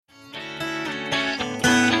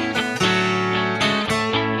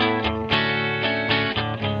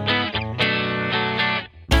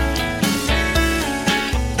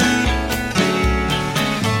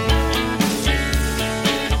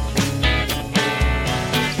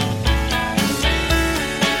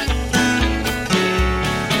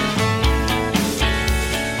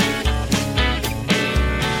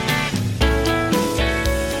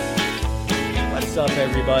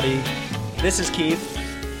everybody. This is Keith.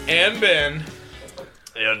 And Ben.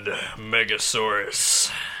 And Megasaurus.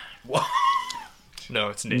 What? No,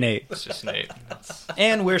 it's Nate. Nate. It's just Nate.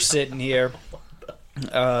 And we're sitting here,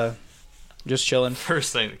 just chilling.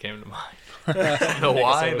 First thing that came to mind. I don't know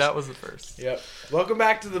why, that was the first. Yep. Welcome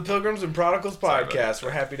back to the Pilgrims and Prodigals podcast.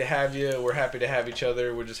 We're happy to have you. We're happy to have each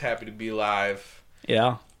other. We're just happy to be live.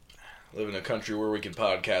 Yeah. Live in a country where we can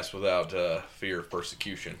podcast without fear of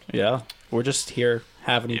persecution. Yeah. We're just here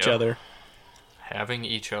having each Yeah. other. Having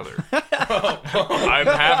each other. I'm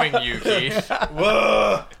having you, Keith.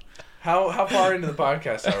 Whoa! How far into the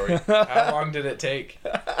podcast are we? How long did it take?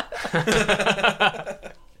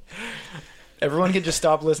 Everyone can just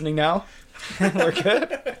stop listening now. We're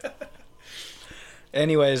good.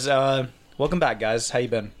 Anyways, welcome back, guys. How you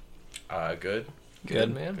been? Good.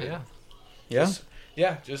 Good, man. Yeah.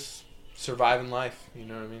 Yeah? Just surviving life. You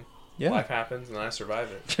know what I mean? Yeah. Life happens and I survive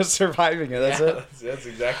it. Just surviving it. That's Yeah, it. That's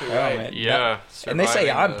exactly Oh, right. man. Yeah. And they say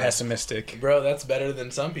I'm surviving pessimistic. Bro, that's better than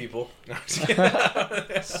some people. No, I'm just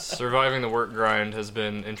kidding. Surviving the work grind has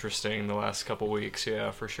been interesting the last couple weeks. Yeah,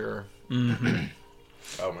 for sure. Mm-hmm.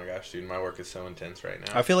 Oh my gosh, dude, my work is so intense right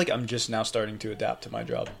now. I feel like I'm just now starting to adapt to my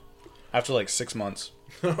job. After like 6 months.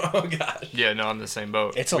 Oh gosh. Yeah, no, I'm in the same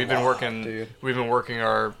boat. It's a We've been lot, working. dude. We've been working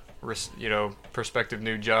our, prospective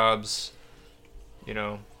new jobs.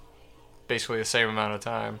 Basically the same amount of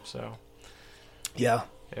time. So. Yeah.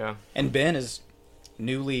 Yeah. And Ben is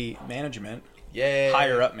newly management. Yay.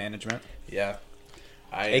 Higher up management. Yeah.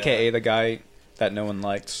 AKA the guy that no one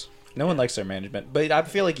likes. No one likes their management. But I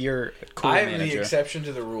feel like you're a cool I'm manager. the exception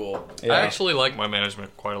to the rule. Yeah. I actually like my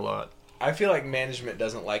management quite a lot. I feel like management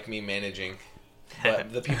doesn't like me managing,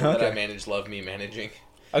 but the people that I manage love me managing.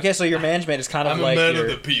 Okay, so your management is kind of I'm like a man your,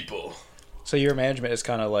 of the people. So your management is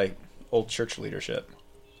kind of like old church leadership.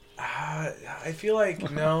 I feel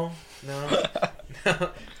like no.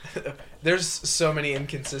 There's so many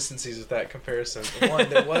inconsistencies with that comparison. One,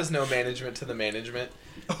 there was no management to the management,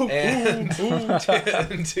 and two,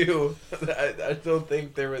 I don't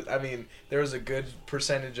think there was. I mean, there was a good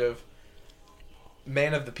percentage of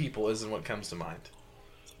man of the people isn't what comes to mind.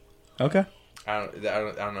 Okay. I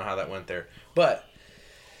don't know how that went there, but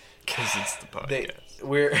Because it's the podcast.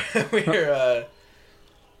 we're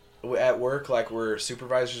at work, like we're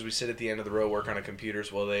supervisors. We sit at the end of the row, work on a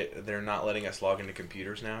computers. Well, they're not letting us log into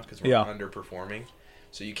computers now because we're underperforming.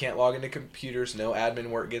 So you can't log into computers. No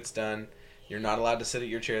admin work gets done. You're not allowed to sit at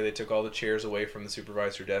your chair. They took all the chairs away from the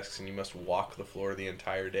supervisor desks, and you must walk the floor the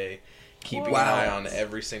entire day, keeping an eye on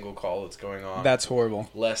every single call that's going on. That's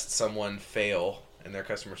horrible. Lest someone fail in their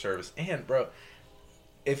customer service. And bro,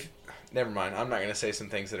 never mind. I'm not going to say some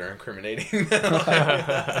things that are incriminating.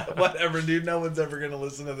 Whatever, dude. No one's ever going to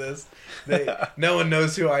listen to this. No one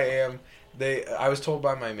knows who I am. I was told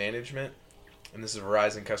by my management, and this is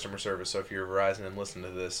Verizon customer service, so if you're Verizon and listen to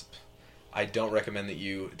this, I don't recommend that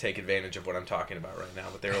you take advantage of what I'm talking about right now.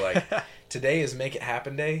 But they were like, today is Make It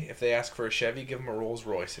Happen Day. If they ask for a Chevy, give them a Rolls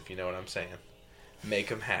Royce, if you know what I'm saying. Make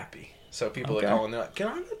them happy. So people are calling, they're like, can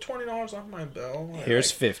I get $20 off my bill?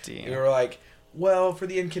 Here's 50. You were like, well, for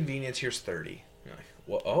the inconvenience, here's 30. You're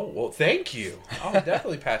like, well, thank you. I'll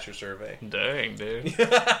definitely pass your survey. Dang, dude.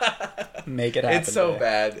 Make it happen. It's so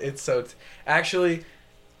bad. It's so... Actually,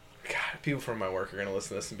 God, people from my work are going to listen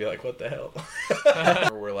to this and be like, what the hell?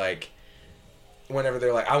 We're like, whenever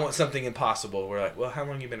they're like, I want something impossible, we're like, well, how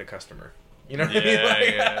long you been a customer? You know what I mean?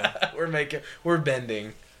 Like, Yeah. We're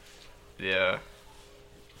bending. Yeah.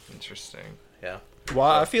 Interesting. Yeah. Well,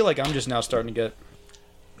 I feel like I'm just now starting to get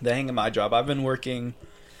the hang of my job. I've been working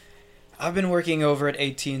over at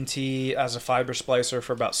AT&T as a fiber splicer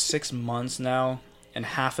for about 6 months now, and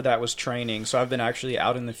half of that was training. So I've been actually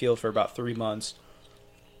out in the field for about 3 months.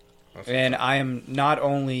 And I am not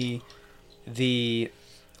only the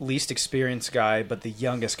least experienced guy, but the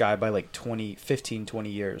youngest guy by like 20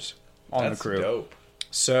 years on the crew. That's dope.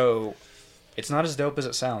 So it's not as dope as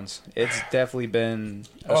it sounds. It's definitely been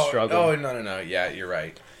a struggle. Oh, no. Yeah, you're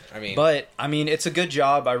right. But it's a good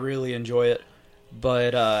job. I really enjoy it.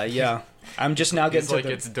 But yeah, I'm just now getting It's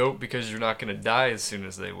it's dope because you're not going to die as soon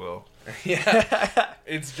as they will. Yeah.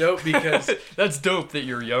 It's dope because... That's dope that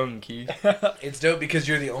you're young, Keith. It's dope because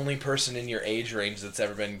you're the only person in your age range that's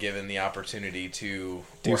ever been given the opportunity to...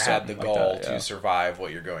 Do or had the something like goal that, yeah. to survive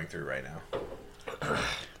what you're going through right now.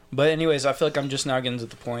 But anyways, I feel like I'm just now getting to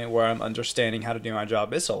the point where I'm understanding how to do my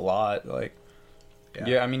job. It's a lot.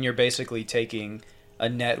 Yeah, you're basically taking a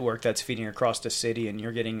network that's feeding across the city, and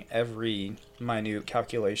you're getting every minute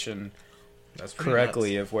calculation That's pretty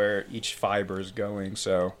correctly nuts. of where each fiber is going.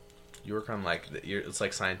 So You work on it's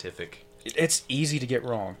like scientific. it's easy to get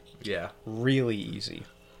wrong. Yeah. Really easy.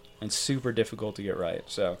 and super difficult to get right.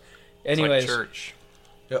 So, It's anyways, like church.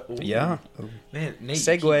 yeah. Man, Nate,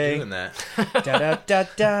 Segue. you keep doing that. Da da da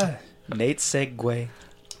da. Nate segue.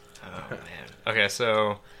 Oh man. Okay,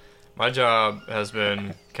 so my job has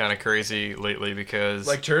been kind of crazy lately because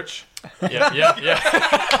Like church?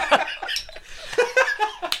 yeah.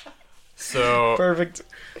 So Perfect.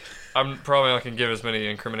 I'm probably not gonna give as many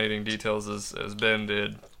incriminating details as Ben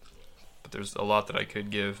did, but there's a lot that I could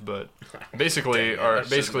give. But basically, I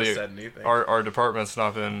shouldn't have said anything. our department's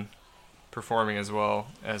not been performing as well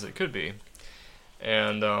as it could be,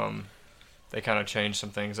 and they kind of changed some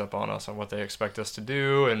things up on us on what they expect us to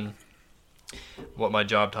do and what my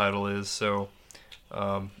job title is. So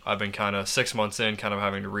I've been kind of 6 months in, kind of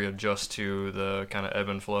having to readjust to the kind of ebb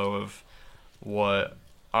and flow of what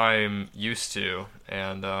I'm used to,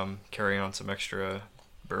 and carrying on some extra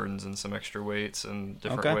burdens and some extra weights in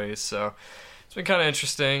different ways. So it's been kind of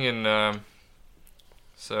interesting, and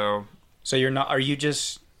so you're not? Are you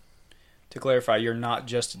just, to clarify, you're not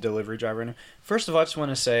just a delivery driver now? First of all, I just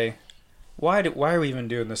want to say, why are we even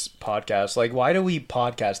doing this podcast? Like, why do we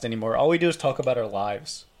podcast anymore? All we do is talk about our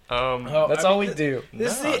lives. That's all we do.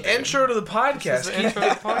 This is the intro to the podcast. This is the intro to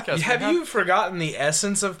the podcast. Have you forgotten the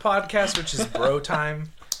essence of podcast, which is bro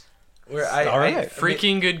time? Where All right.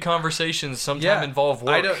 freaking good conversations sometimes involve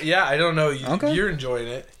work. I don't know. Okay. You're enjoying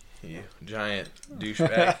it. You giant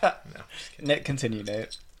douchebag. No, just kidding. Nate, continue,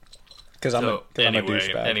 Nate. Because I'm a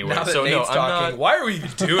douchebag. Anyway, Now that so Nate's no, talking, I'm not. why are we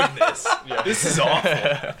even doing this? This is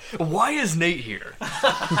awful. Why is Nate here?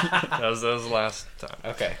 that was the last time.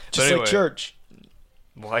 Okay. Just anyway, like church.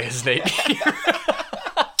 Why is Nate here?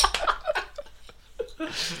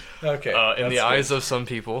 Okay. In the eyes of some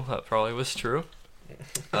people, that probably was true.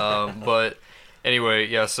 But anyway,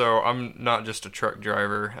 yeah, so I'm not just a truck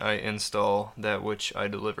driver. I install that which I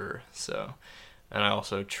deliver. So, and I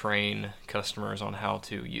also train customers on how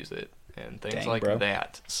to use it and things like bro.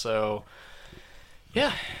 that. So,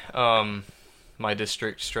 yeah, my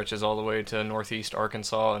district stretches all the way to northeast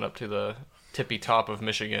Arkansas and up to the tippy top of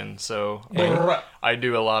Michigan. So I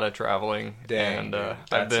do a lot of traveling. Dang, and dude,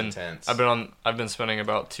 that's intense. I've been spending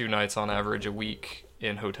about 2 nights on average a week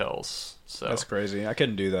in hotels. So That's crazy. I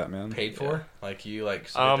couldn't do that, man. Paid for? Like you submit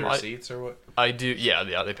the I- receipts or what? I do. Yeah,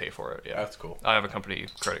 they pay for it. Yeah, That's cool. I have a company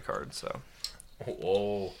credit card. So.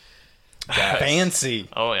 Whoa. Fancy.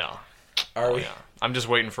 Oh yeah. Are Oh we? yeah. I'm just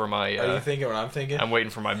waiting for my. Are you thinking what I'm thinking? I'm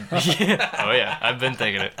waiting for my. Oh yeah. I've been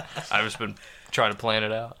thinking it. I've just been trying to plan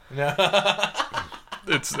it out. No.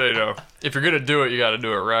 It's if you're gonna do it, you got to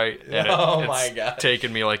do it right. And Oh it's my God.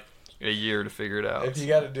 taken me like a year to figure it out. If you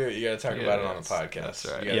got to do it, you got to talk Yeah, about it on the that's- podcast. that's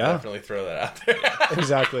right. You got to Yeah. definitely throw that out there.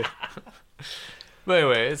 Exactly. But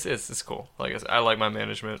anyway, it's cool. Like I said, I like my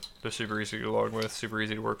management. They're super easy to get along with, super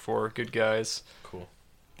easy to work for. Good guys. Cool.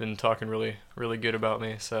 Been talking really, really good about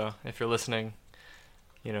me. So if you're listening,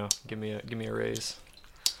 give me a raise.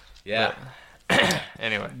 Yeah.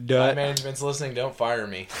 Anyway, My Duh. management's listening. Don't fire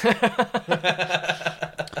me.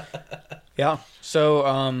 Yeah. So, I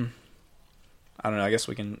don't know. I guess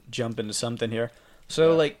we can jump into something here.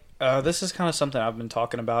 So, this is kind of something I've been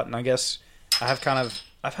talking about, and I guess I've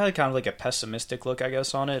had kind of like a pessimistic look, I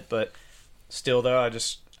guess, on it, but still, though, I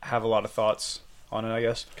just have a lot of thoughts on it, I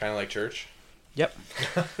guess. Kind of like church. Yep.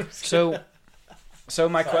 So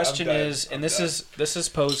my Sorry, question I'm done. is, and I'm this is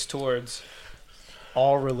posed towards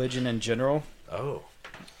all religion in general. Oh.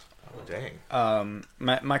 Oh, dang.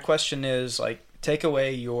 My question is, like, take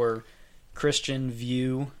away your Christian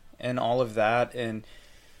view and all of that, and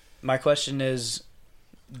my question is,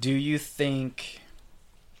 do you think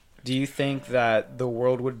that the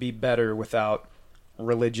world would be better without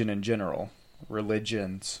religion in general?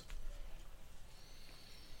 Religions.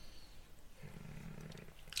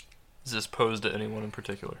 is this posed to anyone in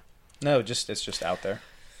particular? No, it's just out there.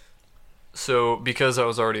 So, because I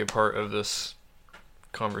was already a part of this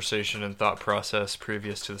conversation and thought process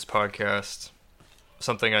previous to this podcast,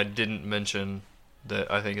 something I didn't mention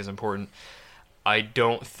that I think is important, I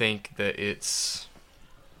don't think that it's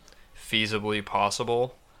feasibly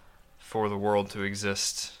possible for the world to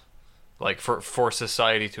exist, like for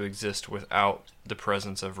society to exist without the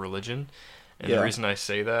presence of religion. And Yeah. the reason I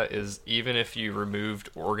say that is even if you removed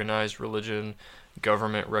organized religion,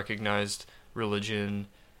 government recognized religion,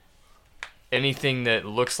 anything that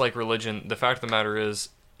looks like religion, the fact of the matter is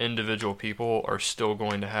individual people are still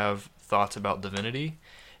going to have thoughts about divinity,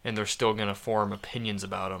 and they're still going to form opinions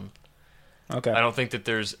about them. Okay. I don't think that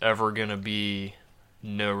there's ever going to be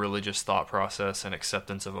no religious thought process and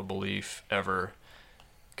acceptance of a belief ever,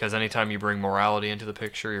 because anytime you bring morality into the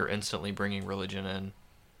picture, you're instantly bringing religion in.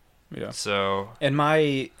 Yeah. So And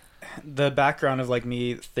the background of like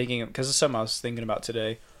me thinking, because it's something I was thinking about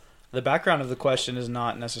today, the background of the question is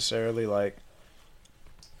not necessarily like,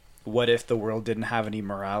 what if the world didn't have any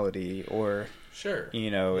morality or, Sure.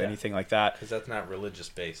 anything like that. Because that's not religious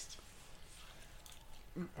based.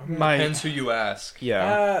 Depends who you ask.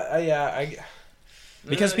 Yeah.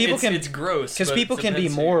 Because people it's gross. Because but people it can be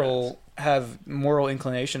depends who you moral, have moral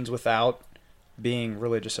inclinations without being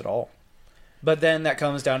religious at all. But then that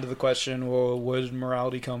comes down to the question, well, where did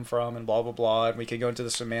morality come from, and blah, blah, blah, and we can go into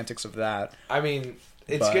the semantics of that. I mean,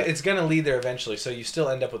 it's going to lead there eventually, so you still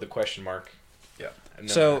end up with a question mark. Yeah.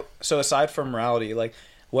 So aside from morality, like,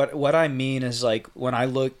 what I mean is, like, when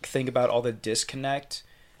I think about all the disconnect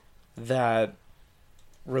that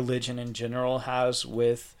religion in general has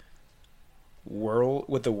with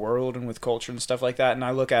the world and with culture and stuff like that, and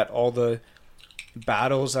I look at all the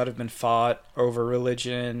battles that have been fought over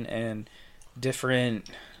religion and different,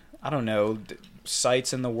 I don't know,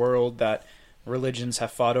 sites in the world that religions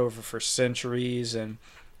have fought over for centuries, and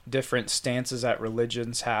different stances that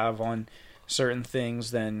religions have on certain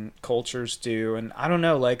things than cultures do. And I don't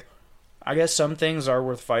know, like, I guess some things are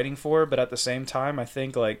worth fighting for, but at the same time, I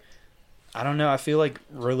think, like, I don't know, I feel like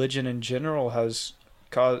religion in general has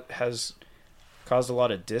caused a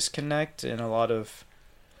lot of disconnect and a lot of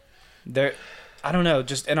I don't know,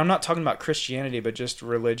 and I'm not talking about Christianity, but just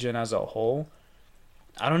religion as a whole.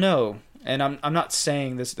 I don't know, and I'm not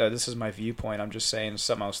saying this is my viewpoint. I'm just saying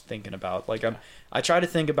something I was thinking about. Like, I try to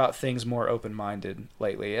think about things more open-minded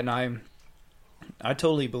lately, and I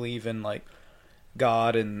totally believe in, like,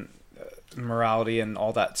 God and morality and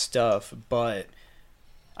all that stuff, but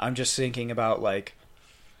I'm just thinking about, like,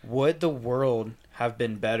 would the world have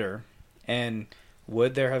been better, and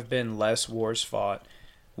would there have been less wars fought?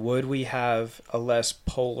 Would we have a less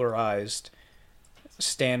polarized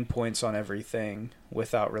standpoints on everything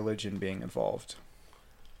without religion being involved?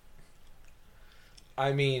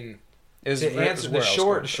 I mean,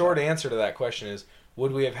 the short answer to that question is,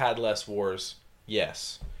 would we have had less wars?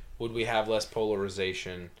 Yes. Would we have less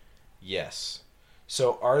polarization? Yes.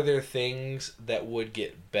 So are there things that would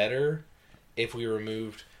get better if we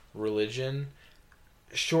removed religion?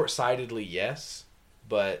 Short-sightedly, yes.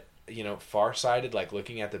 But, far-sighted, like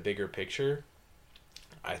looking at the bigger picture,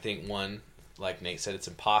 I think like Nate said, it's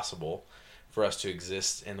impossible for us to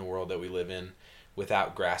exist in the world that we live in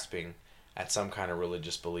without grasping at some kind of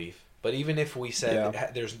religious belief. But even if we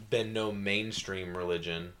said there's been no mainstream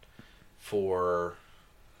religion for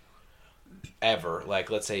ever, like,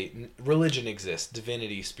 let's say religion exists,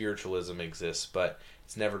 divinity, spiritualism exists, but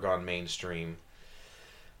it's never gone mainstream,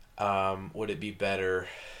 would it be better?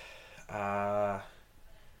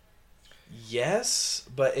 Yes,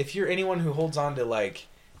 but if you're anyone who holds on to, like,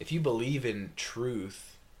 if you believe in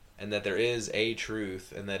truth and that there is a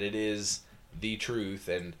truth and that it is the truth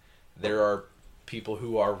and there are people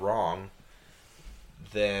who are wrong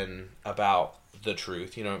then about the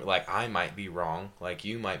truth, like, I might be wrong, like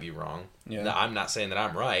you might be wrong. Yeah. Now, I'm not saying that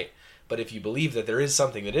I'm right, but if you believe that there is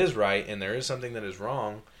something that is right and there is something that is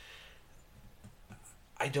wrong,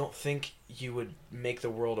 I don't think you would make the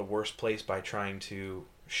world a worse place by trying to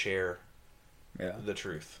share the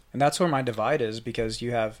truth. And that's where my divide is, because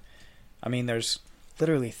there's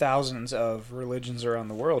literally thousands of religions around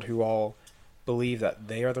the world who all believe that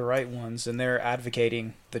they are the right ones and they're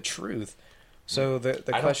advocating the truth. So the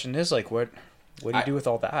question is, like, what do you do with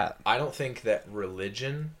all that? I don't think that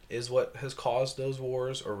religion is what has caused those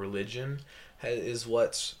wars, or religion is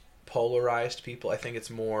what's polarized people. I think it's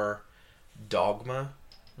more dogma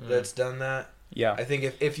that's done that. Yeah. I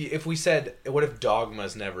think if we said, what if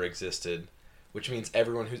dogmas never existed, which means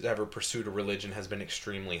everyone who's ever pursued a religion has been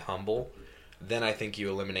extremely humble, then I think you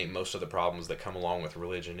eliminate most of the problems that come along with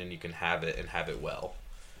religion, and you can have it and have it well.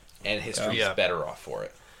 And history is better off for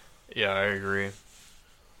it. Yeah, I agree.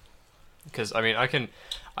 Because, I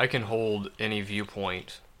can hold any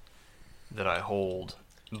viewpoint that I hold,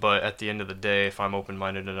 but at the end of the day, if I'm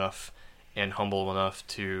open-minded enough and humble enough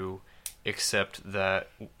to accept that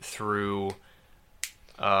through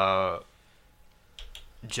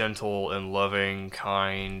gentle and loving,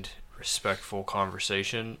 kind, respectful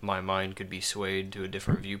conversation, my mind could be swayed to a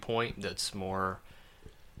different viewpoint that's more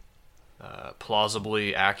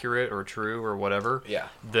plausibly accurate or true or whatever,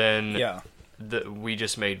 then we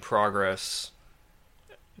just made progress,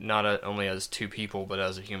 not only as two people, but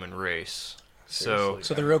as a human race. So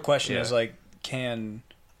the real question is, like, can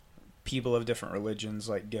people of different religions,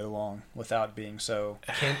 like, get along without being so...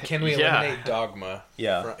 Can we eliminate dogma?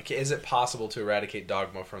 Yeah. Is it possible to eradicate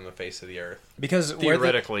dogma from the face of the earth? Because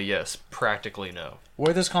theoretically, yes. Practically, no.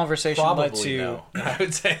 Where this conversation led to... no, I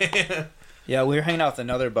would say. Yeah, we were hanging out with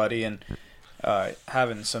another buddy and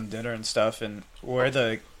having some dinner and stuff, and where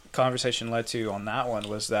the conversation led to on that one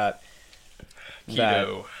was that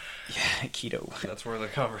Keto. keto. That's where the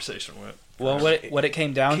conversation went. Well, what it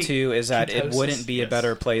came down to is that it Ketosis, wouldn't be a yes.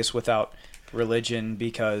 better place without religion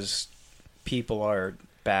because people are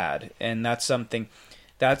bad, and that's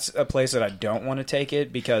a place that I don't want to take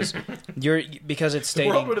it because because it's The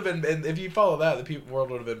world stating would have been, if you follow that, world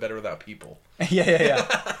would have been better without people. yeah.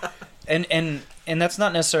 And that's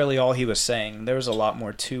not necessarily all he was saying. There was a lot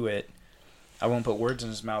more to it. I won't put words in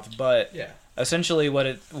his mouth, but Yeah. essentially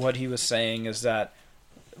what he was saying is that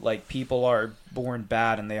like people are born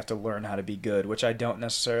bad and they have to learn how to be good, which I don't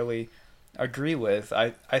necessarily agree with.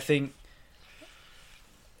 I think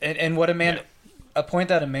and what a point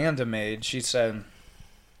that Amanda made, she said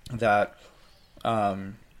that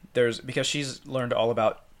because she's learned all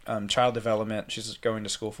about child development. She's going to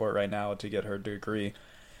school for it right now to get her degree.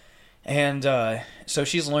 And so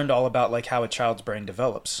she's learned all about like how a child's brain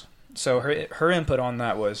develops. So her input on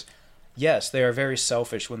that was, yes, they are very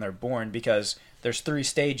selfish when they're born because there's 3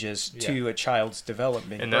 stages to a child's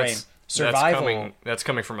development And brain. Survival. That's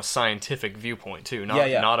coming from a scientific viewpoint too,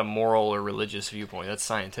 Yeah. not a moral or religious viewpoint. That's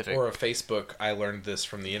scientific. Or a Facebook, I learned this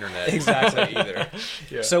from the internet. Exactly. Either.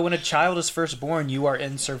 Yeah. So when a child is first born, you are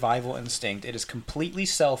in survival instinct. It is completely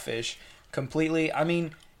selfish, I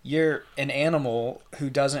mean, you're an animal who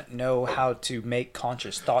doesn't know how to make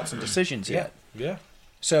conscious thoughts and decisions yet. Yeah.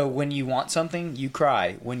 So when you want something, you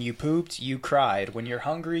cry. When you pooped, you cried. When you're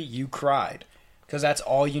hungry, you cried. Because that's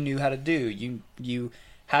all you knew how to do. You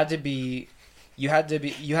had to be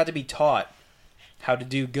taught how to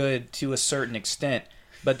do good to a certain extent.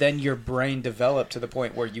 But then your brain developed to the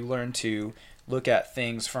point where you learn to look at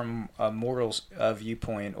things from a moral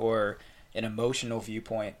viewpoint or an emotional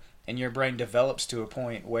viewpoint. And your brain develops to a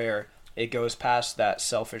point where it goes past that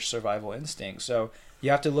selfish survival instinct. So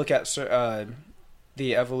you have to look at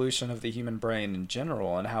the evolution of the human brain in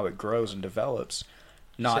general and how it grows and develops.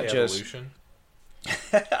 Not Say just evolution.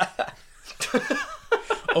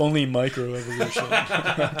 only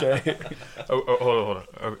microevolution. Okay. Hold on.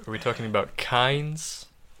 Are we talking about kinds?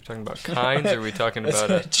 Are we talking about kinds, or are we talking It's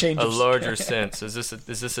about a change a of- larger sense? Is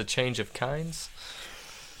this a change of kinds?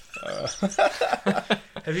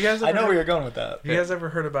 Have you guys ever I know where you're going with that. Have you guys ever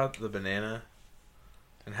heard about the banana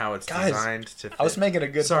and how it's Guys, designed to fit? I was making a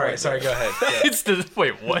good Sorry, point. go ahead. Yeah. It's the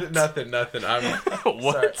wait. What? Nothing. I'm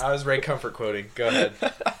What? sorry. I was Ray Comfort quoting. Go ahead.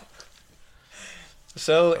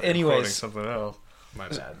 So, Quoting anyways, something else. My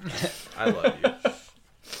bad. I love you.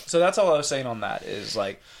 so that's all I was saying on that is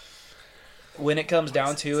like when it comes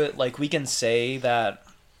down to it, like we can say that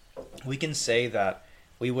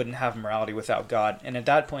we wouldn't have morality without God, and at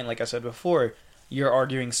that point, like I said before, you're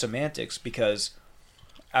arguing semantics because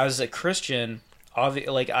as a Christian,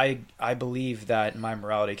 I believe that my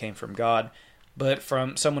morality came from God, but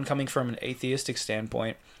from someone coming from an atheistic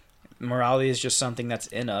standpoint, morality is just something that's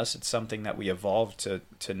in us. It's something that we evolved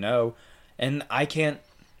to know, and I can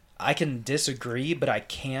disagree, but I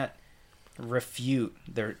can't refute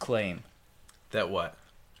their claim That what?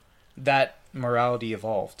 that morality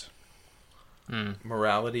evolved.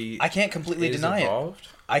 Morality. I can't completely is deny evolved? it.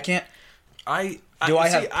 I can't. Do I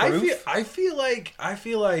have proof? I feel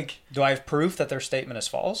like. Do I have proof that their statement is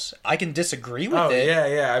false? I can disagree with Oh it.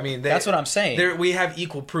 yeah. I mean, That's what I'm saying. We have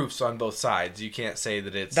equal proofs on both sides. You can't say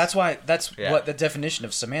that it's. That's Yeah. what the definition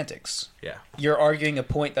of semantics. Yeah. You're arguing a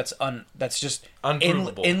point that's just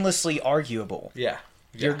Unprovable. endlessly arguable. Yeah.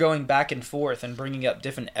 You're going back and forth and bringing up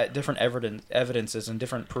different evidences and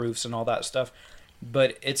different proofs and all that stuff,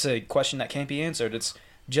 but it's a question that can't be answered. It's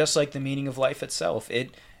just like the meaning of life itself.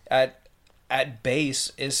 It at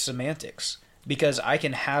base is semantics, because I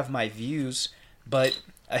can have my views, but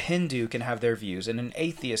a Hindu can have their views, and an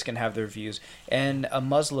atheist can have their views, and a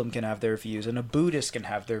Muslim can have their views, and a Buddhist can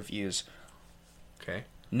have their views. Okay.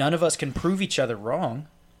 None of us can prove each other wrong.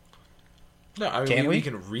 No, I mean, Can we? we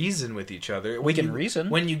can reason with each other. We can reason.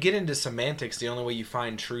 When you get into semantics, the only way you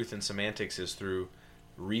find truth in semantics is through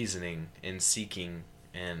reasoning and seeking.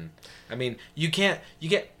 And I mean, you can't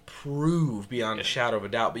prove beyond a shadow of a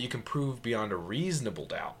doubt, but you can prove beyond a reasonable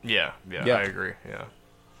doubt. Yeah, Yeah. I agree. Yeah,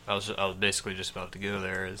 I was basically just about to go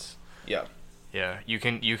there. Yeah. Yeah, you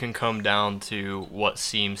can come down to what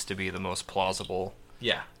seems to be the most plausible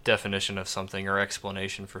Yeah, definition of something or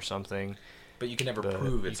explanation for something, but you can never but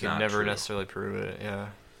prove it's you can not never true. necessarily prove it. Yeah,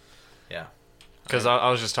 Yeah. because I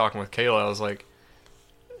was just talking with Kayla. I was like,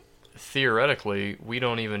 theoretically, we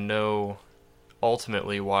don't even know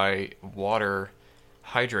ultimately why water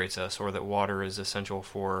hydrates us, or that water is essential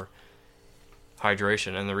for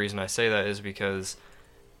hydration. And the reason I say that is because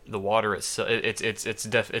the water itself,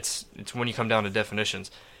 it's when you come down to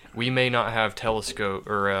definitions, we may not have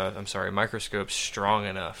microscopes strong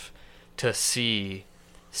enough to see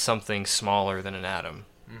something smaller than an atom.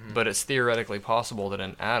 But it's theoretically possible that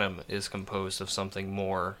an atom is composed of something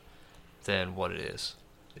more than what it is.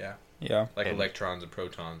 Yeah. Yeah. Like electrons and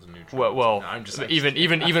protons and neutrons. Well, No, I'm just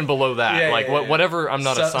even below that, whatever. I'm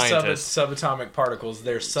not a scientist. Subatomic particles.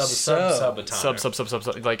 They're subatomic.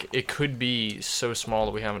 Sub. Like, it could be so small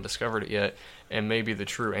that we haven't discovered it yet, and maybe the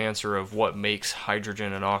true answer of what makes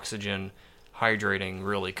hydrogen and oxygen hydrating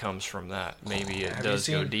really comes from that. Maybe it does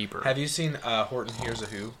go deeper. Have you seen Horton Hears a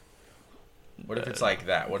Who? What if it's like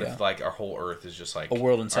that? What if like our whole Earth is just like a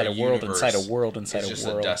world inside a world inside a world inside a world? It's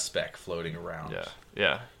just a dust speck floating around.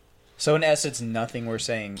 Yeah. So in essence, nothing we're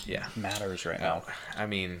saying matters right now. I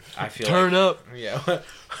mean, I feel Turn up. Yeah.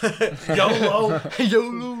 YOLO.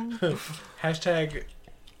 YOLO. Hashtag.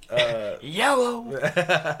 Yellow.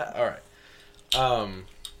 All right.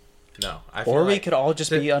 No. I feel or we could all just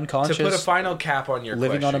be unconscious. To put a final cap on your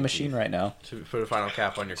living question, on a machine Keith, right now. To put a final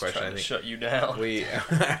cap on your question, I think shut you down.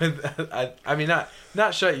 I mean,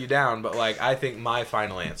 not shut you down, but like I think my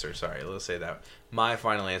final answer. Sorry, let's say that my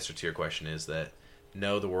final answer to your question is that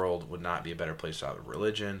no, the world would not be a better place without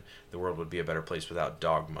religion. The world would be a better place without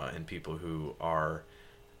dogma and people who are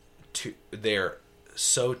they're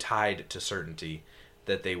so tied to certainty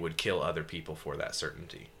that they would kill other people for that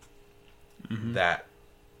certainty. Mm-hmm. That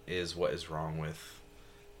is what is wrong with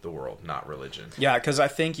the world, not religion. Yeah, because I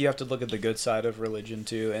think you have to look at the good side of religion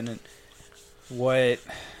too, and what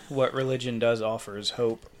religion does offer is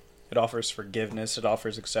hope. It offers forgiveness. It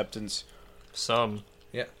offers acceptance. Some,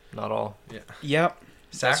 not all. Yep.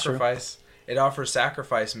 Sacrifice. It offers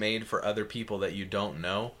sacrifice made for other people that you don't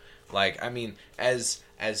know. Like, I mean, as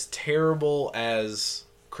terrible as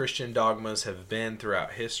Christian dogmas have been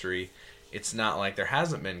throughout history, it's not like there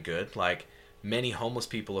hasn't been good. Like, many homeless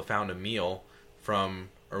people have found a meal from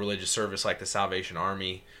a religious service like the Salvation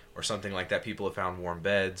Army or something like that. People have found warm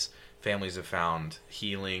beds. Families have found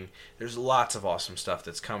healing. There's lots of awesome stuff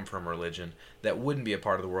that's come from religion that wouldn't be a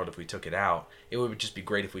part of the world if we took it out. It would just be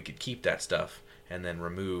great if we could keep that stuff and then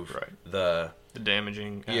remove the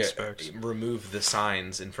damaging aspects. Remove the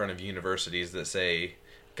signs in front of universities that say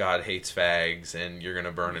God hates fags and you're going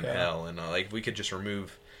to burn in hell. And like, we could just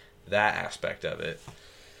remove that aspect of it.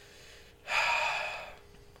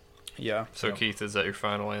 Yeah. So Keith, is that your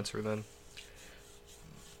final answer then?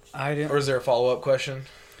 I didn't. Or is there a follow-up question?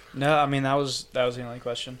 No, I mean that was the only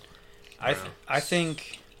question. I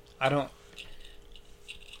think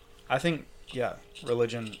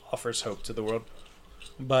religion offers hope to the world,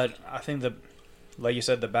 but I think like you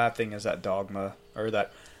said, the bad thing is that dogma, or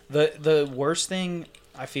that the worst thing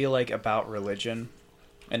I feel like about religion,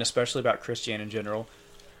 and especially about Christianity in general,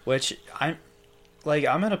 which I'm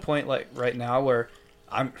at a point like right now where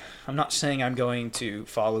I'm not saying I'm going to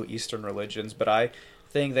follow Eastern religions, but I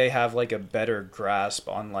think they have like a better grasp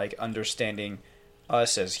on like understanding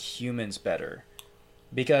us as humans better,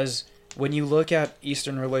 because when you look at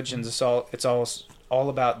Eastern religions, it's all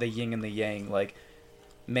about the yin and the yang. Like,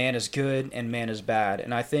 man is good and man is bad,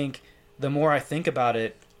 and I think the more I think about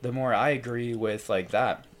it, the more I agree with like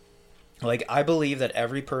that. Like, I believe that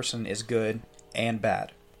every person is good and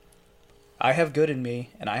bad. I have good in me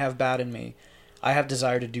and I have bad in me. I have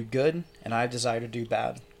desire to do good and I have desire to do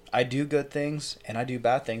bad. I do good things and I do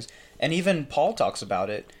bad things. And even Paul talks about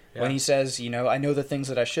it when he says, I know the things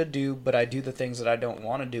that I should do, but I do the things that I don't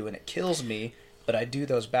want to do, and it kills me, but I do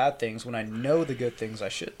those bad things when I know the good things I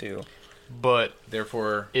should do. But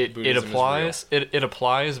therefore it applies. It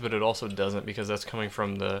applies, but it also doesn't, because that's coming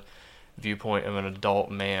from the viewpoint of an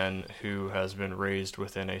adult man who has been raised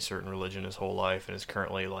within a certain religion his whole life and is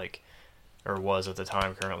currently was at the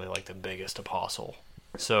time currently like the biggest apostle.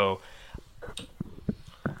 So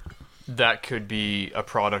that could be a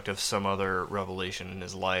product of some other revelation in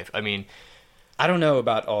his life. I mean, I don't know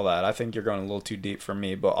about all that. I think you're going a little too deep for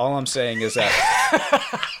me, but all I'm saying is that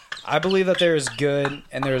I believe that there is good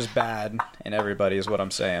and there is bad in everybody, is what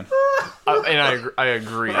I'm saying. I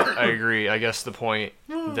agree. I guess the point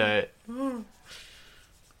that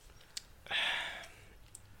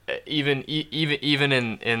even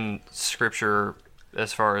in Scripture,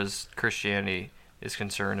 as far as Christianity is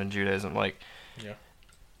concerned and Judaism,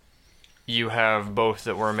 you have both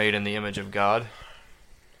that were made in the image of God,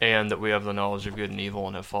 and that we have the knowledge of good and evil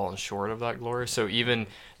and have fallen short of that glory. So even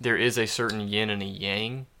there is a certain yin and a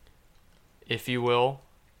yang, if you will,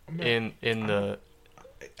 in the.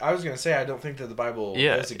 I was gonna say, I don't think that the Bible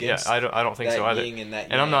goes against. I don't think so either. Yin and that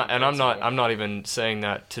and yang I'm not even saying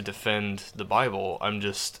that to defend the Bible. I'm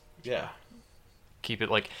just keep it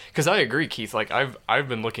because I agree, Keith. Like I've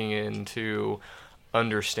been looking into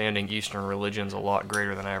understanding Eastern religions a lot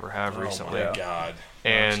greater than I ever have recently. Oh my God.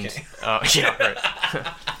 And No, I'm just yeah, right.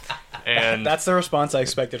 And That's the response I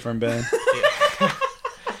expected from Ben.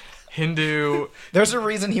 Hindu. There's a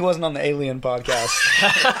reason he wasn't on the Alien podcast.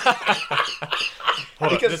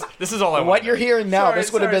 Hold on, Because this is all I want. What you're hearing now, Sorry,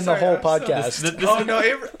 this would have been the sorry, whole I'm so- podcast. This, Oh no,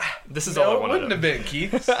 this is all I no, it want to wouldn't know. have been,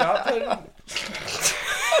 Keith. Stop putting...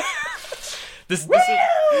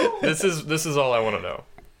 This is all I want to know.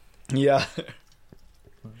 Yeah.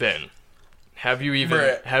 Ben, have you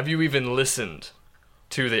even listened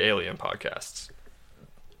to the Alien podcasts?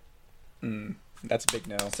 That's a big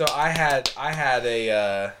no. So I had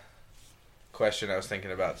a question I was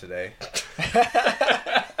thinking about today.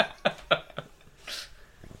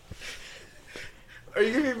 Are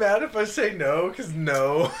you gonna be mad if I say no? Because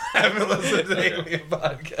no, I haven't listened to the Alien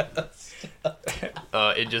podcast.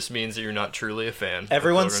 It just means that you're not truly a fan. of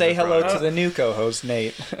Everyone Pilgrims say and hello Progress. to the new co-host,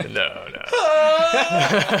 Nate. No.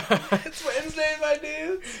 It's Wednesday, my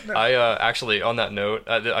dudes. No. I actually, on that note,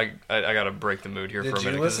 I gotta break the mood here for Did a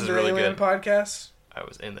minute you because this listen is to the really Alien good. podcast? I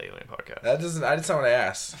was in the Alien podcast. That's not what I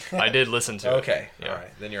asked. I did listen to it. Okay, Yeah. all right,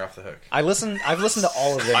 then you're off the hook. I've listened to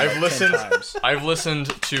all of them. I've like listened. 10 times. I've listened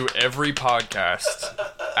to every podcast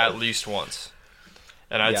at least once,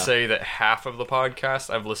 and I'd Yeah. say that half of the podcast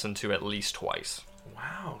I've listened to at least twice.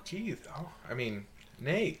 Wow, Keith. Oh, I mean,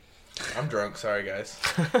 Nate. I'm drunk. Sorry, guys.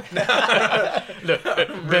 No,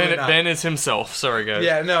 Really not. Ben is himself. Sorry, guys.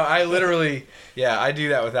 Yeah, no, I literally, I do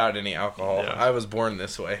that without any alcohol. Yeah. I was born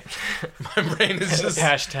this way. My brain is just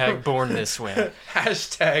Hashtag born this way.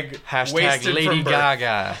 hashtag Hashtag Lady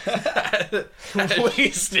Gaga.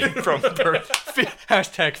 Wasted from birth.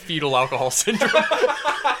 Hashtag fetal alcohol syndrome.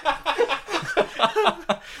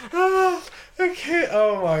 Okay.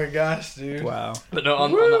 Oh my gosh, dude. Wow. But no,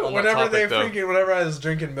 on that Whenever topic, though. whenever I was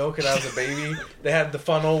drinking milk and I was a baby, they had the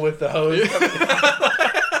funnel with the hose.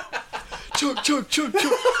 Chug.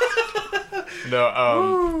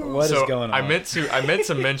 No, What is so going on? I meant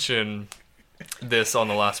to mention this on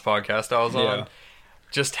the last podcast I was on. Yeah.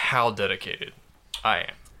 Just how dedicated I am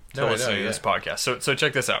to No, I know, listening to yeah. this podcast. So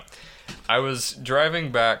check this out. I was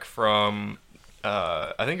driving back from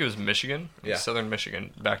I think it was Michigan, Yeah. southern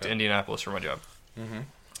Michigan, back to Indianapolis for my job. Mm-hmm.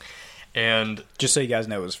 And Just so you guys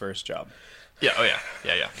know, his first job. yeah,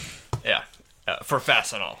 for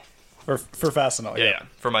Fastenal. For Fastenal. Yeah,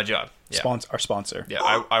 for my job. Yeah. Our sponsor. Yeah,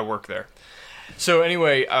 I work there. So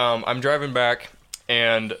anyway, I'm driving back,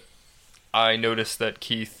 and I noticed that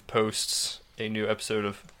Keith posts a new episode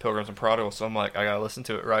of Pilgrims and Prodigals, so I'm like, I gotta listen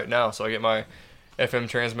to it right now. So I get my FM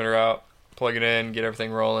transmitter out, plug it in, get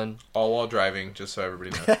everything rolling. All while driving, just so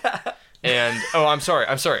everybody knows. And I'm sorry.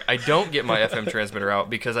 I don't get my FM transmitter out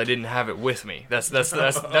because I didn't have it with me. That's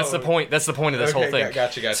the point. That's the point of this Okay, whole thing.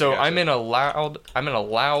 gotcha, So gotcha. I'm in a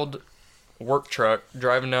loud work truck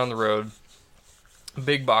driving down the road,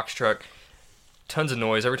 big box truck, tons of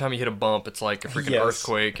noise. Every time you hit a bump, it's like a freaking Yes.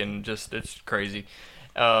 earthquake, and just it's crazy.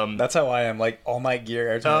 That's how I am. Like, all my gear,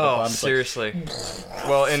 every time I hit a Oh, bump, it's like, seriously.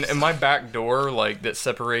 Well, and my back door, like, that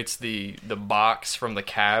separates the box from the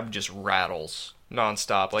cab just rattles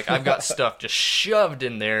nonstop. Like, I've got stuff just shoved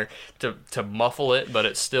in there to muffle it, but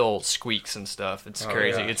it still squeaks and stuff. It's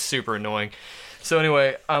crazy. yeah. It's super annoying. So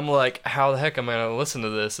anyway, I'm like, how the heck am I going to listen to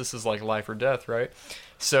this? This is like life or death, right?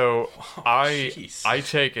 So jeez. I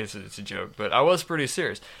take it's a joke, but I was pretty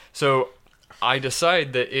serious. So I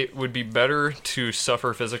decide that it would be better to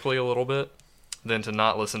suffer physically a little bit than to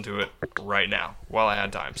not listen to it right now while I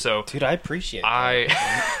had time. So dude, I appreciate that.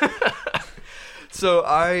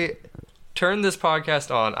 I turned this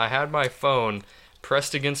podcast on. I had my phone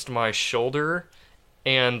pressed against my shoulder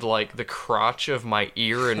and like the crotch of my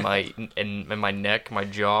ear and my neck, my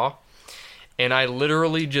jaw, and I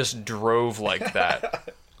literally just drove like that.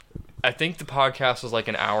 I think the podcast was like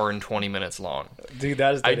an hour and 20 minutes long. Dude,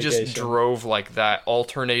 that is I dedication. just drove like that,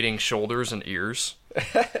 alternating shoulders and ears.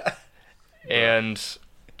 And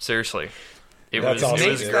seriously, it That's was awesome, it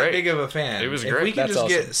Nate's was dude. that great. big of a fan. It was If great. we can That's just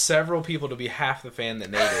awesome. get several people to be half the fan that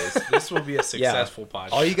Nate is, this will be a successful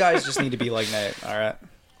podcast. All you guys just need to be like Nate, all right?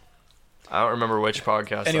 I don't remember which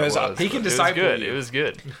podcast Anyways, that was. he can but disciple It was good. you. It was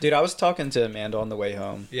good. Dude, I was talking to Amanda on the way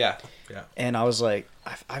home, Yeah. and I was like,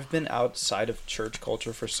 I've been outside of church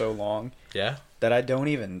culture for so long Yeah. that I don't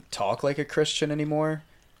even talk like a Christian anymore.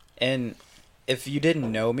 And if you didn't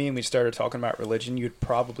know me and we started talking about religion, you'd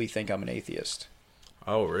probably think I'm an atheist.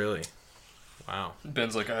 Oh, really? Wow.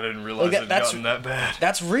 Ben's like, I didn't realize Like, it had that's- gotten that bad.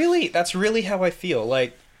 That's really how I feel.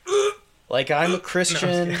 Like I'm a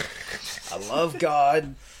Christian. I love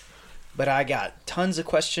God, but I got tons of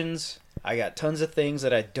questions, I got tons of things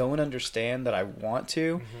that I don't understand that I want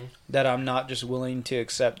to, that I'm not just willing to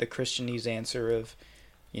accept the Christianese answer of,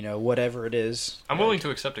 whatever it is. I'm willing to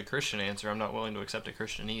accept a Christian answer. I'm not willing to accept a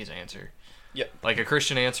Christianese answer. Yeah. Like a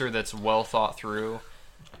Christian answer that's well thought through,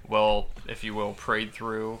 well, if you will, prayed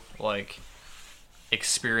through, like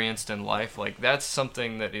experienced in life. Like that's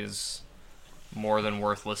something that is more than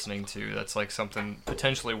worth listening to. That's like something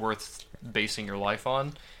potentially worth basing your life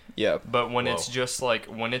on. Yeah. But when it's just like,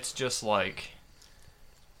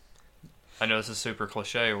 I know this is super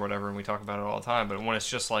cliche or whatever, and we talk about it all the time, but when it's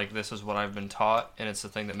just like, this is what I've been taught, and it's the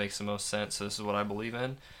thing that makes the most sense, so this is what I believe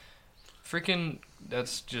in, freaking,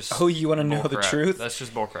 that's just Oh, you want to know the bullcrap. truth? That's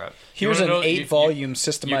just bullcrap. Here's an 8-volume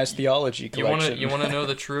systemized theology collection. You want to know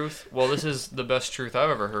the truth? Well, this is the best truth I've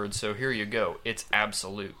ever heard, so here you go. It's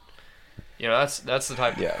absolute. That's the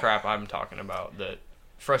type of crap I'm talking about that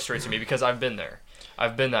frustrates me, because I've been there.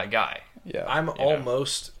 I've been that guy. Yeah. I'm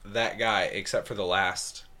almost that guy, except for the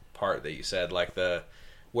last part that you said. Like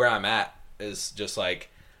where I'm at is just like,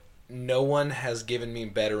 no one has given me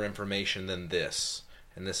better information than this,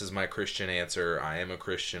 and this is my Christian answer. I am a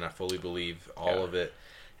Christian. I fully believe all of it.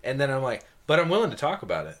 And then I'm like, but I'm willing to talk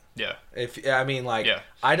about it. Yeah.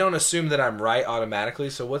 I don't assume that I'm right automatically.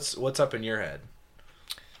 So what's up in your head?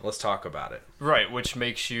 Let's talk about it. Right, which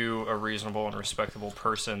makes you a reasonable and respectable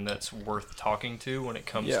person that's worth talking to when it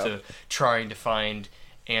comes to trying to find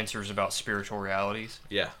answers about spiritual realities.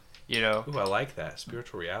 Yeah. Ooh, I like that.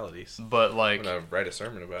 Spiritual realities. But like, I'm going to write a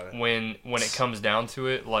sermon about it. When it comes down to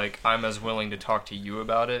it, like, I'm as willing to talk to you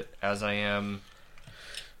about it as I am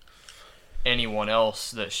anyone else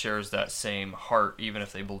that shares that same heart, even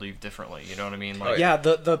if they believe differently. You know what I mean? Like,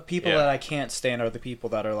 the people that I can't stand are the people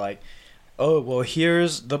that are like, oh, well,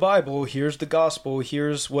 here's the Bible, here's the gospel,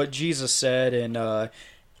 here's what Jesus said, and I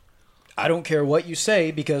don't care what you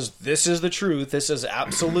say because this is the truth, this is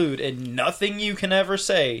absolute, and nothing you can ever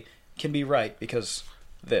say can be right because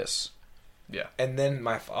this. Yeah. And then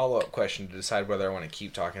my follow-up question to decide whether I want to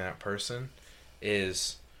keep talking to that person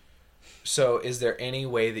is, so is there any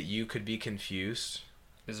way that you could be confused?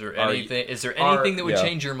 Is there anything that would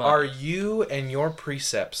change your mind? Are you and your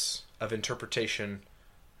precepts of interpretation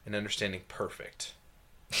and understanding perfect?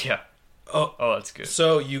 Yeah. Oh, that's good.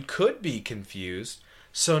 So you could be confused.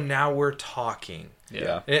 So now we're talking.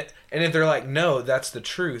 Yeah. And if they're like, no, that's the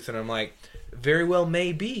truth, and I'm like, very well,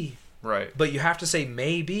 maybe. Right. But you have to say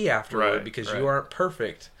maybe afterward because you aren't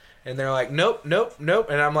perfect. And they're like, nope.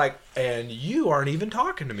 And I'm like, and you aren't even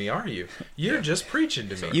talking to me, are you? You're just preaching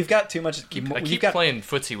to me. You've got too much. I keep playing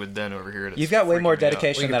footsie with Ben over here. You've got way more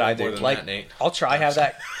dedication than I do. Like, Nate. I'll try and have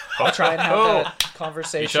that that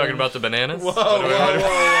conversation. You talking about the bananas? Whoa.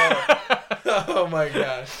 Oh my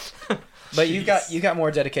gosh. But you got more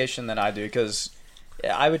dedication than I do, because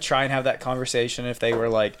I would try and have that conversation if they were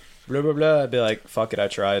like blah blah blah. I'd be like, fuck it, I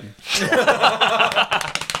tried.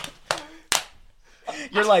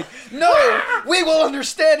 You're like, no, we will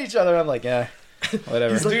understand each other. I'm like, yeah,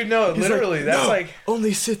 whatever. Dude, no, literally, that's like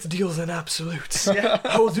only Sith deals in absolutes.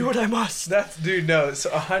 I will do what I must. That's, dude, no, so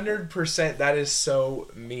 100%. That is so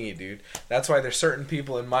me, dude. That's why there's certain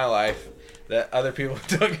people in my life that other people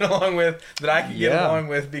don't get along with that I can get along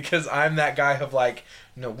with, because I'm that guy of like,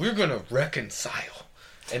 no, we're gonna reconcile,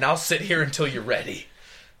 and I'll sit here until you're ready.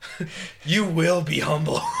 You will be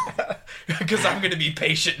humble, because I'm gonna be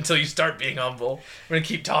patient until you start being humble. I'm gonna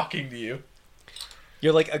keep talking to you.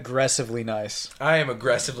 You're like aggressively nice. I am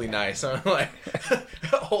aggressively nice. I'm like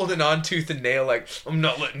holding on tooth and nail, like, I'm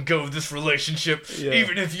not letting go of this relationship,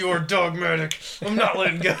 even if you're dogmatic. I'm not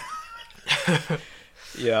letting go.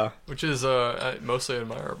 Yeah. Which is mostly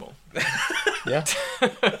admirable. Yeah.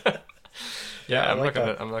 Yeah, I'm like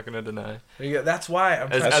not gonna deny. That's why I'm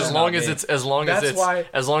as long as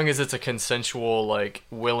it's a consensual, like,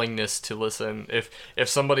 willingness to listen. If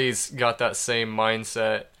somebody's got that same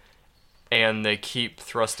mindset and they keep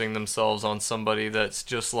thrusting themselves on somebody that's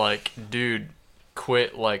just like, dude,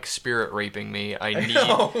 quit like spirit raping me. I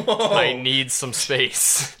need some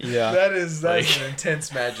space. Yeah. That's an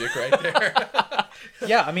intense magic right there.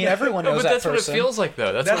 Yeah, I mean, everyone knows that person. That's what it feels like,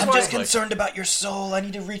 though. I'm just concerned about your soul. I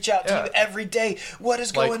need to reach out to you every day. What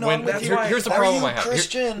is going on with you? Here's the problem I have.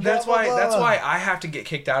 Christian? That's why I have to get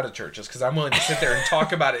kicked out of churches, because I'm willing to sit there and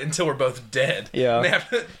talk about it until we're both dead. Yeah. And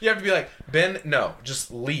you have to be like, Ben, no,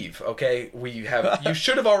 just leave, okay? You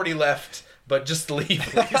should have already left, but just leave,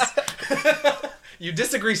 please. You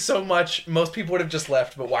disagree so much, most people would have just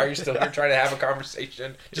left, but why are you still here trying to have a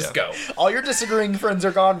conversation? Just go. All your disagreeing friends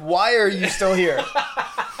are gone. Why are you still here?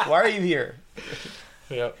 Why are you here?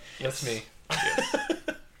 Yep, that's me. Yes.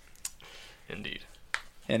 Indeed.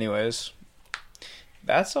 Anyways,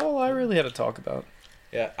 that's all I really had to talk about.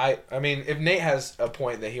 Yeah, I mean, if Nate has a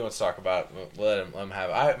point that he wants to talk about, let him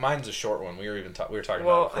have it. Mine's a short one. We were talking about it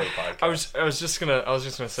before the podcast. I was just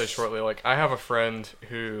gonna say shortly, like, I have a friend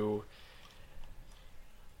who,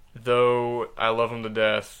 though I love him to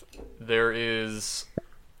death, there is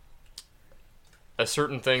a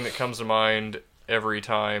certain thing that comes to mind every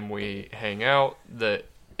time we hang out that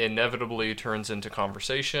inevitably turns into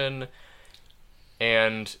conversation,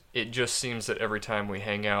 and it just seems that every time we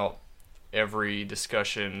hang out, every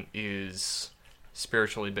discussion is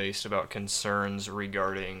spiritually based about concerns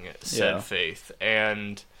regarding said faith,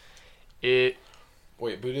 and it...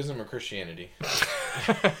 Wait, Buddhism or Christianity?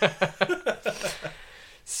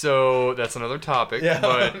 So, that's another topic,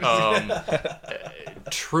 but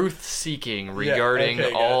truth-seeking regarding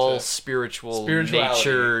all spiritual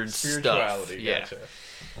natured stuff. Yeah. Gotcha.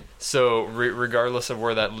 So, regardless of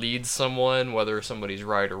where that leads someone, whether somebody's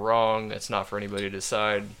right or wrong, that's not for anybody to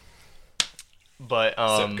decide. But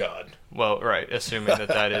Except God. Well, right, assuming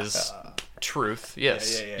that is truth.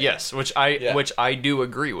 Yes. Yes, which I do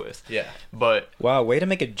agree with. Yeah. But wow, way to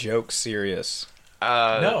make a joke serious.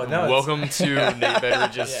 No. Welcome to Nate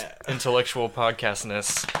Betteridge's intellectual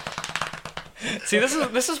podcastness. See,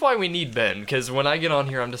 this is why we need Ben, because when I get on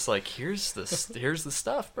here, I'm just like, here's the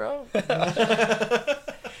stuff, bro.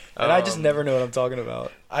 And I just never know what I'm talking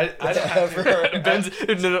about. Ben's,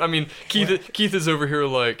 no, I mean, Keith is over here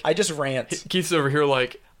like... I just rant. Keith's over here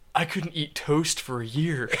like, I couldn't eat toast for a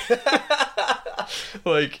year.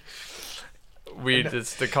 Like,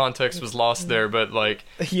 the context was lost there, but like...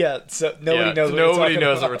 Yeah, so nobody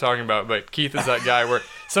knows what we're talking about, but Keith is that guy where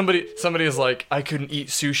somebody is like, I couldn't eat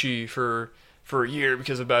sushi for a year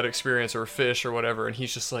because of bad experience, or fish or whatever, and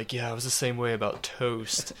he's just like, yeah, I was the same way about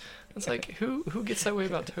toast. It's like, who gets that way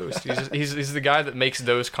about toast? He's the guy that makes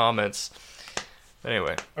those comments.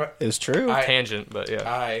 Anyway, it's true. Tangent, but yeah.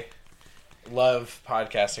 I love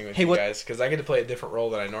podcasting with you guys because I get to play a different role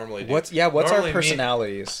than I normally do. What's our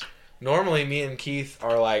personalities? Normally, me and Keith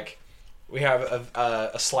are like, we have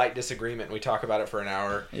a slight disagreement. We talk about it for an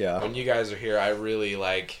hour. Yeah. When you guys are here, I really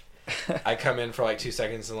like... I come in for like 2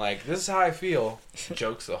 seconds and like, this is how I feel,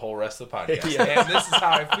 jokes the whole rest of the podcast. Yeah. And this is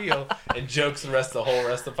how I feel, and jokes the whole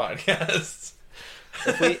rest of the podcast.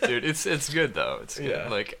 Dude, it's good though. It's good. Yeah.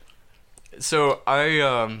 Like, so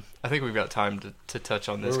I think we've got time to touch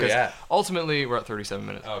on this, because ultimately we're at 37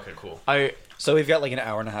 minutes. Oh, okay, cool. So we've got like an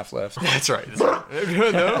hour and a half left. That's right.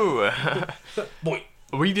 No. Boy.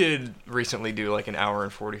 We did recently do like an hour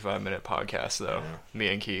and 45-minute podcast though, me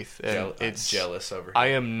and Keith. And it's jealous over here. I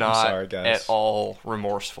am not sorry, guys. at all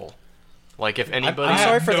remorseful. Like, if anybody... I'm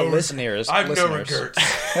sorry for the listeners. I have no regrets.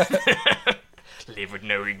 Live with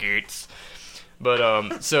no regrets.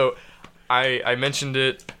 But, so, I mentioned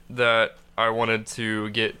it that I wanted to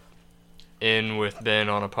get in with Ben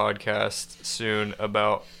on a podcast soon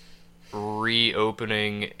about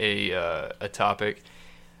reopening a topic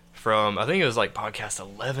from, I think it was like podcast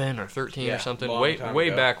 11 or 13 or something,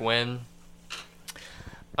 way back when.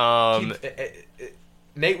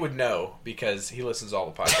 Nate would know because he listens to all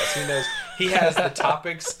the podcasts. He knows he has the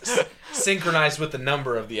topics synchronized with the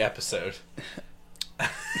number of the episode.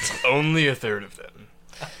 It's only a third of them.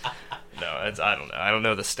 No, I don't know. I don't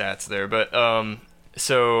know the stats there, but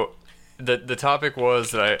so the topic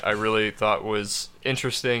was that I really thought was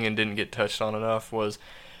interesting and didn't get touched on enough was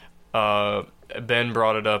Ben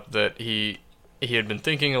brought it up that he had been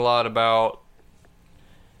thinking a lot about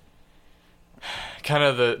kind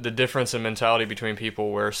of the difference in mentality between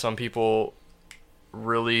people, where some people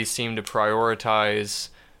really seem to prioritize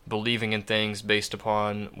believing in things based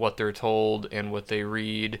upon what they're told and what they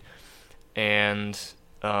read and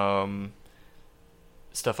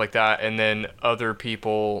stuff like that, and then other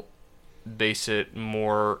people base it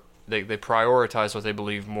more, they prioritize what they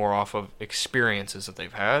believe more off of experiences that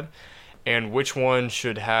they've had, and which one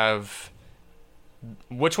should have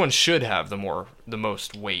the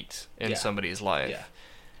most weight in somebody's life. Yeah.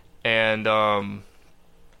 And I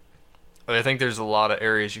think there's a lot of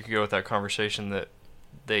areas you could go with that conversation that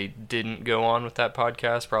they didn't go on with that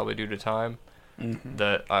podcast, probably due to time,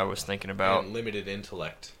 that I was thinking about. And limited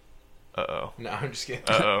intellect. Uh-oh. No, I'm just kidding.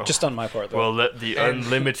 Uh-oh. Just on my part, though. Well, let the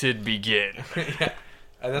unlimited begin. Yeah.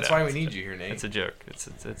 That's why we need you here, Nate. It's a joke. It's.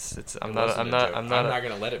 I'm not not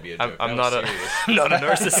gonna let it be a joke. I'm not a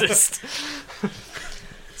narcissist.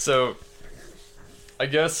 So, I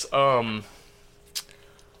guess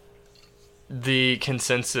the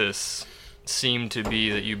consensus seemed to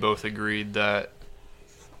be that you both agreed that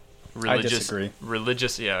I disagree.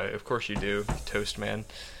 Religious, yeah, of course you do, Toast Man.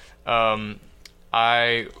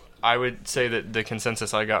 I would say that the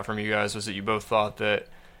consensus I got from you guys was that you both thought that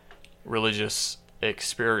religious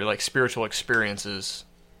spiritual experiences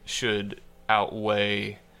should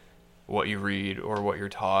outweigh what you read or what you're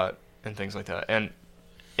taught and things like that. And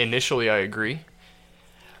initially I agree,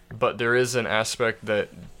 but there is an aspect that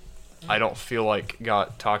I don't feel like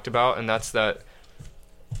got talked about, and that's that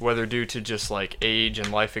whether due to just like age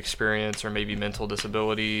and life experience or maybe mental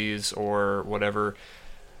disabilities or whatever,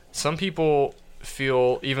 some people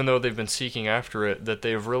feel, even though they've been seeking after it, that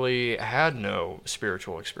they've really had no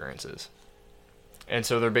spiritual experiences. And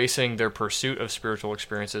so they're basing their pursuit of spiritual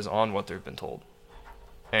experiences on what they've been told.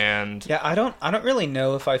 And yeah, I don't really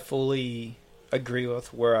know if I fully agree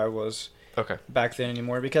with where I was okay. back then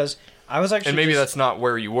anymore, because I was actually, and maybe that's not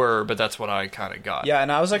where you were, but that's what I kind of got. Yeah,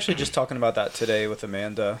 and I was actually just talking about that today with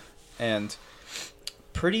Amanda, and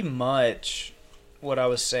pretty much what I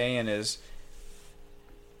was saying is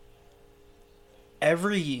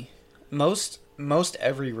most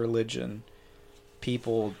every religion,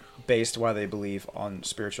 people based why they believe on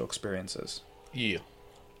spiritual experiences. Yeah.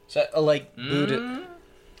 So like Buddha,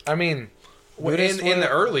 I mean, Buddhists in the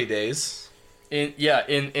early days. In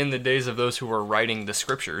the days of those who were writing the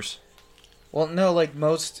scriptures. well, no, like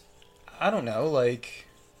most, I don't know, like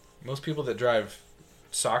Most people that drive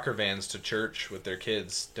soccer vans to church with their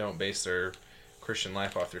kids don't base their Christian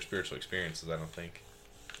life off their spiritual experiences, I don't think.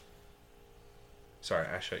 Sorry,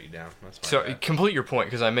 I shut you down. That's my So bad. complete your point,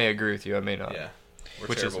 because I may agree with you, I may not. Yeah. We're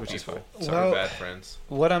Which is- terrible which is people. fine. Sorry, Well- bad friends.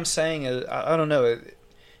 what I'm saying is, I don't know,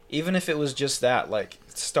 even if it was just that, like,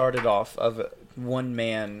 it started off of one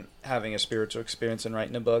man having a spiritual experience and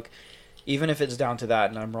writing a book, even if it's down to that,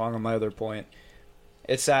 and I'm wrong on my other point,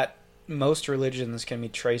 it's that most religions can be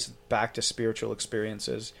traced back to spiritual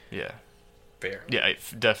experiences. Yeah. Fair. Yeah,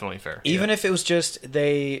 definitely fair. Even if it was just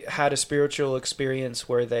they had a spiritual experience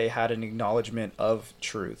where they had an acknowledgement of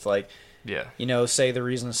truth. Like, Yeah. you know, say the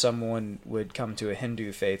reason someone would come to a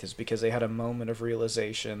Hindu faith is because they had a moment of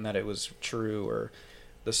realization that it was true, or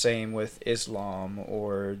the same with Islam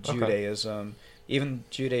or Judaism. Even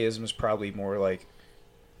Judaism is probably more like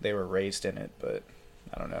they were raised in it, but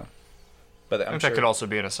I don't know. But I'm that sure, could also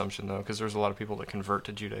be an assumption, though, because there's a lot of people that convert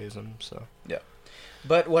to Judaism, so...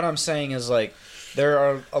 But what I'm saying is, like, there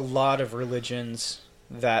are a lot of religions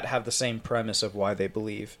that have the same premise of why they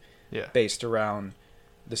believe, Yeah. based around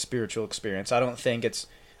the spiritual experience. I don't think it's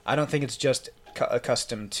just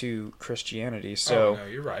accustomed to Christianity. So, no,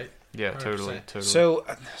 you're right. Yeah, 100%.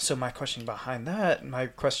 totally. so my question behind that, my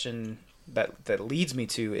question that leads me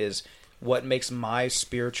to is, what makes my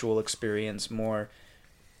spiritual experience more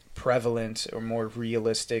prevalent or more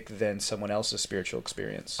realistic than someone else's spiritual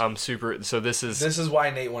experience? So this This is why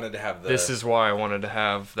Nate wanted to have the... This is why I wanted to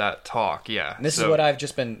have that talk, yeah. And this is what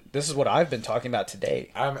I've been talking about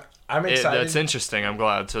today. I'm excited. That's interesting, I'm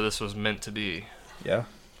glad. So this was meant to be. Yeah.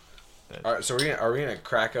 All right, so are we gonna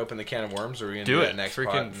crack open the can of worms, or are we gonna Do do it. that next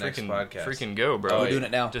Freaking podcast? freaking go, bro. We're doing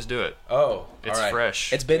it now. Just do it. Oh, It's all right.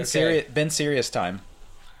 fresh. It's been Okay. serious time.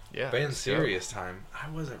 Yeah. Been let's go. serious time. I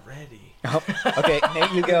wasn't ready. Oh, okay,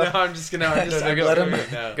 Nate, you go. No, I'm just gonna. I'm just No, go, let go, him- go.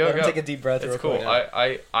 No. Go, Let him go. take a deep breath. It's real cool.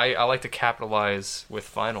 quick. I like to capitalize with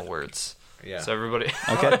final words. Yeah. So everybody.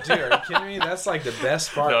 Okay. Oh, dude, are you kidding me? That's like the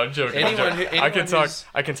best part. No, I'm joking. I'm joking. I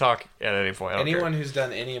can talk at any point. I don't Anyone care. who's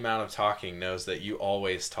done any amount of talking knows that you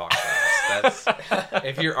always talk last. That's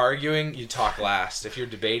if you're arguing, you talk last. If you're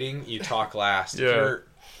debating, you talk last. Yeah. If you're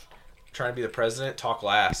trying to be the president, talk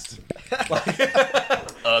last.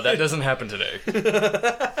 That doesn't happen today.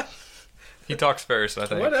 He talks first, I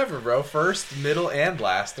think. Whatever, bro. First, middle, and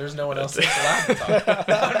last. There's no one else that's allowed to talk.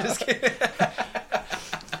 No, I'm just kidding.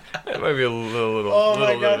 It might be a little Oh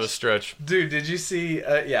my bit of a gosh. stretch. Dude, did you see?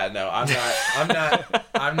 Yeah, no,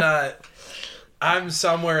 I'm not. I'm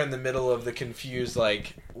somewhere in the middle of the confused,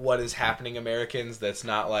 like, what is happening Americans that's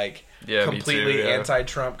not, like, Yeah, me completely too, yeah.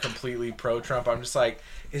 anti-Trump, completely pro-Trump. I'm just like,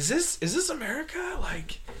 is this America?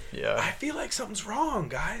 Like, I Yeah. feel like something's wrong,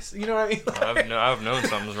 guys. You know what I mean? I've known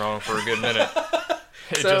something's wrong for a good minute.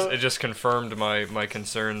 It just confirmed my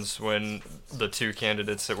concerns when the two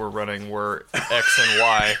candidates that were running were X and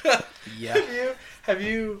Y. Yeah. Have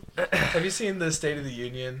you seen the State of the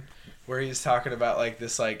Union where he's talking about, like,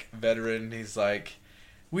 this, like, veteran? He's like,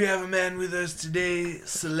 we have a man with us today,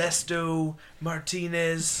 Celeste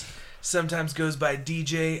Martinez. Sometimes goes by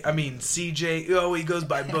CJ. Oh, he goes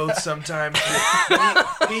by both sometimes.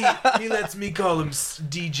 he lets me call him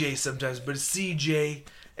DJ sometimes, but it's CJ.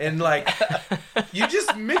 And, like, you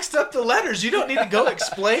just mixed up the letters. You don't need to go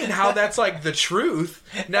explain how that's, like, the truth.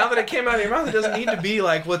 Now that it came out of your mouth, it doesn't need to be,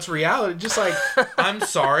 like, what's reality. Just, like, I'm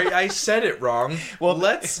sorry, I said it wrong. Well,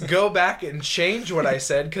 let's go back and change what I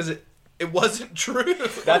said, because it wasn't true.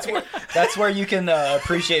 That's where you can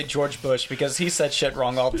appreciate George Bush, because he said shit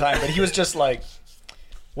wrong all the time, but he was just like,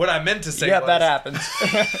 What I meant to say Yeah, was... that happens.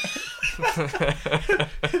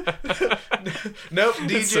 Nope,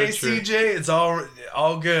 It's so DJ true. CJ, it's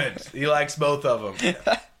all good. He likes both of them.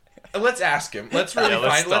 Let's ask him. Let's really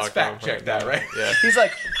let's stalk fact him check that, now. right? Yeah. He's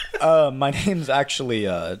like, my name's actually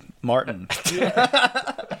Martin.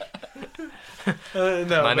 No, My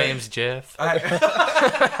but name's Jeff. Way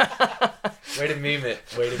to meme it.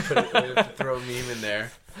 Way to throw a meme in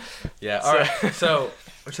there. Yeah. All right. So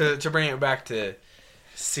to bring it back to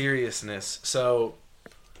seriousness. So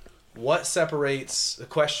what separates? The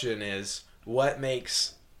question is, what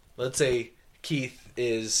makes? Let's say Keith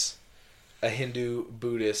is a Hindu,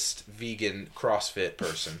 Buddhist, vegan, CrossFit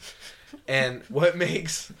person, and what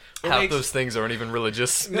makes? Half those things aren't even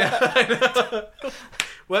religious.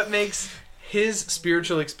 What makes his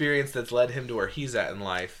spiritual experience that's led him to where he's at in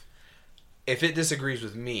life, if it disagrees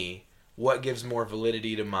with me, what gives more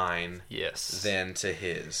validity to mine Yes. than to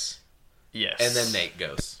his? Yes. And then Nate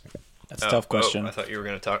goes. That's a tough question. I thought you were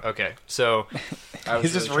going to talk. Okay, so I was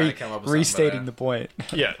He's really just trying to come up with something, restating but, the point.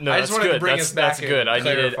 yeah, no, I that's just wanted to good. bring That's us back good. and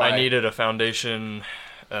clarify. I needed a foundation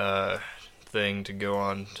thing to go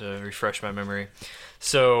on to refresh my memory.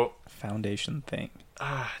 So Foundation thing.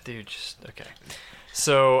 dude, just okay.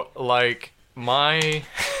 So like my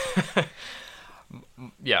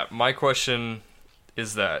my question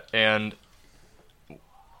is that, and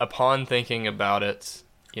upon thinking about it,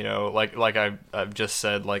 you know, like I've just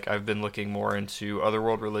said, like I've been looking more into other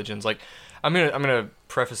world religions. Like I'm gonna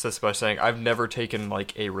preface this by saying I've never taken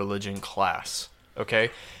like a religion class. Okay,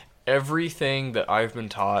 everything that I've been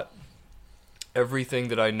taught, everything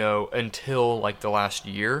that I know until like the last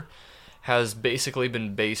year, has basically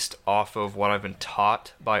been based off of what I've been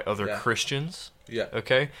taught by other Christians. Yeah.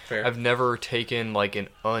 Okay. Fair. I've never taken like an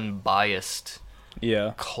unbiased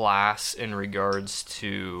Yeah. class in regards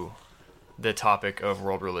to the topic of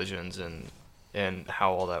world religions and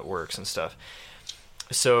how all that works and stuff.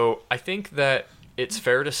 So I think that it's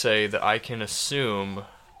fair to say that I can assume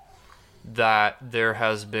that there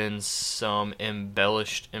has been some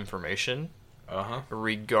embellished information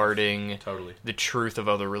regarding Totally. the truth of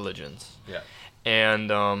other religions. Yeah. And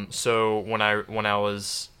so when I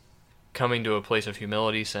was coming to a place of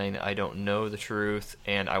humility, saying that I don't know the truth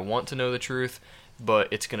and I want to know the truth, but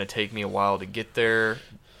it's going to take me a while to get there.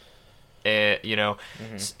 You know,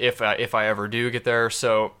 if I ever do get there,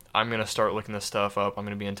 so I'm going to start looking this stuff up. I'm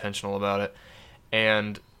going to be intentional about it.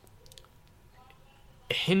 And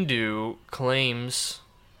Hindu claims,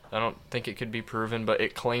 I don't think it could be proven, but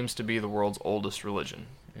it claims to be the world's oldest religion.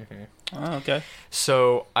 Oh, okay.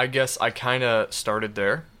 So I guess I kind of started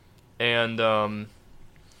there. And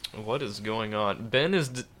what is going on? Ben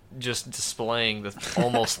is just displaying the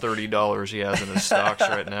almost $30 he has in his stocks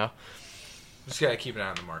right now. Just gotta keep an eye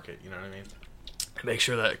on the market. You know what I mean? Make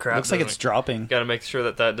sure that crap. Looks like it's dropping. Got to make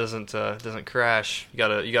sure that doesn't crash. You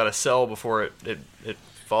gotta sell before it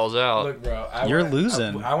falls out. Look, bro, You're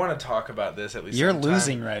losing. I want to talk about this at least. You're sometime.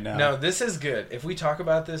 losing right now. No, this is good. If we talk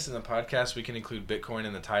about this in the podcast, we can include Bitcoin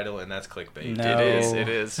in the title, and that's clickbait. No. It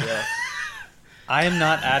is. Yeah. I am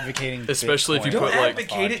not advocating Especially if you Bitcoin. Don't put, like,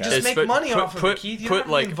 advocate it. Just It's- make money put- off of put- it, Keith. You put, don't have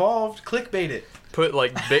to like- be involved. Clickbait it. Put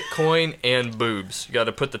like Bitcoin and boobs. You got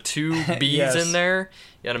to put the two B's Yes. in there.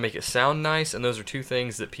 You got to make it sound nice, and those are two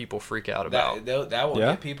things that people freak out about. That will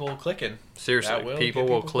Yeah. get people clicking. Seriously, that will people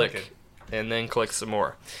get will people click clicking. and then click some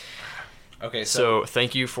more. Okay, So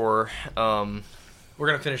thank you for we're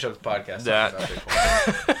gonna finish up the podcast. That- talking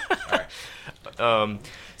about Bitcoin. All right.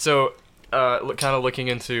 So, kind of looking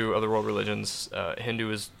into other world religions,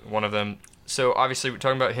 Hindu is one of them. So, obviously, we're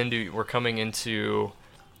talking about Hindu. We're coming into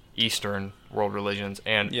Eastern world religions,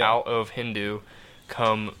 and out of Hindu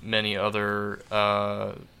come many other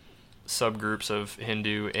subgroups of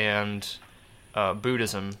Hindu, and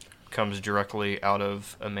Buddhism comes directly out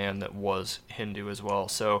of a man that was Hindu as well.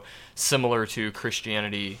 So, similar to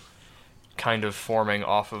Christianity, kind of forming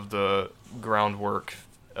off of the groundwork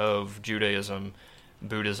of Judaism,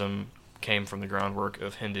 Buddhism came from the groundwork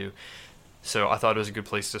of Hindu. So I thought it was a good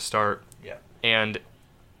place to start. Yeah. And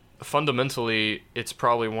fundamentally, it's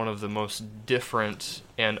probably one of the most different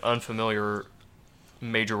and unfamiliar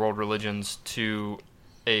major world religions to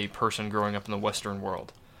a person growing up in the Western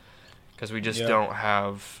world. Because we just don't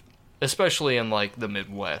have, especially in like the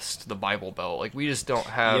Midwest, the Bible Belt, like we just don't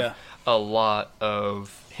have a lot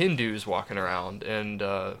of Hindus walking around. And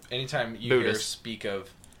Anytime you Buddhist. speak of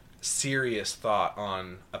serious thought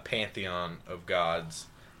on a pantheon of gods,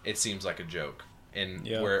 it seems like a joke. In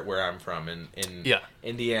where I'm from in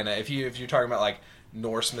Indiana, if you're talking about like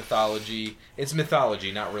Norse mythology. It's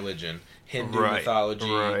mythology, not religion. Hindu Right, mythology.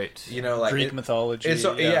 right. You know, like Greek mythology. It's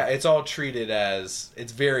it's all treated as,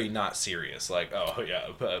 it's very not serious. Like, oh yeah,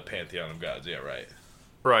 a pantheon of gods. Yeah, right.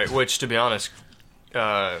 Right, which, to be honest,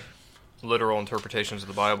 literal interpretations of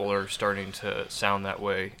the Bible are starting to sound that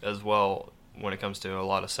way as well when it comes to a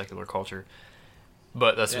lot of secular culture.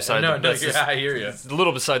 But that's beside I hear you. It's a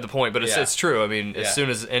little beside the point, but it's true. I mean, as soon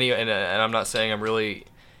as and I'm not saying I'm really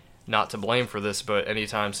not to blame for this, but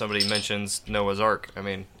anytime somebody mentions Noah's Ark, I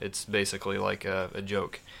mean, it's basically like a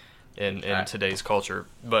joke in today's culture.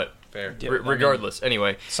 But fair. Regardless,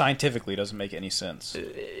 anyway. Scientifically, it doesn't make any sense.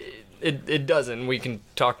 It doesn't. We can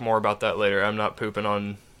talk more about that later. I'm not pooping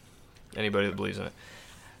on anybody that believes in it.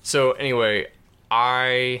 So anyway,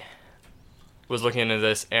 I was looking into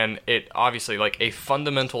this, and it obviously, like, a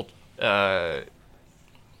fundamental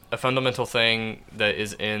thing that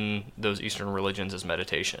is in those Eastern religions is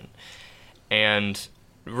meditation. And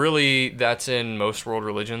really, that's in most world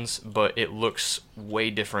religions, but it looks way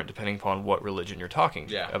different depending upon what religion you're talking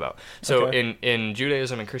about. So in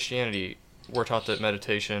Judaism and Christianity, we're taught that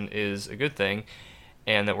meditation is a good thing,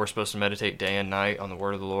 and that we're supposed to meditate day and night on the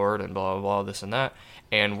word of the Lord and blah, blah, blah, this and that.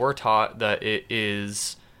 And we're taught that it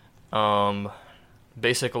is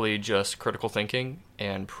basically just critical thinking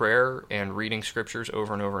and prayer and reading scriptures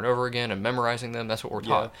over and over and over again and memorizing them. That's what we're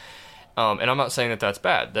taught. And I'm not saying that that's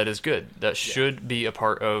bad. That is good. That should be a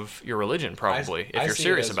part of your religion, probably, if you're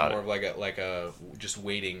serious about it. More of like a just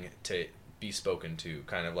waiting to be spoken to,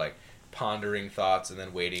 kind of like pondering thoughts and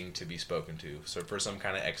then waiting to be spoken to. So for some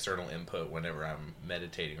kind of external input whenever I'm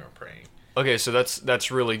meditating or praying. Okay, so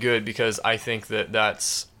that's really good, because I think that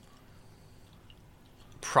that's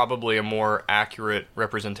probably a more accurate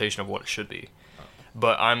representation of what it should be.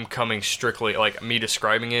 But I'm coming strictly, like, me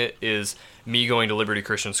describing it is me going to Liberty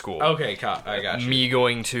Christian School. Okay, I got you. Me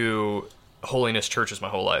going to Holiness churches my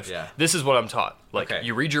whole life. Yeah. This is what I'm taught. Like,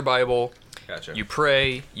 you read your Bible, gotcha. You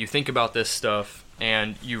pray, you think about this stuff,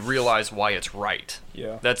 and you realize why it's right.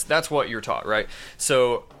 Yeah. That's what you're taught, right?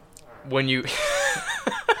 So when you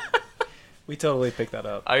we totally picked that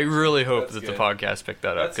up. I really hope That's that good. the podcast picked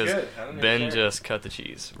that up, That's because good. Ben just cut the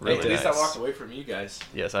cheese. Really Hey, at least nice. I walked away from you guys.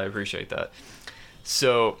 Yes, I appreciate that.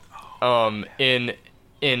 So, in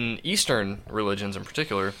Eastern religions in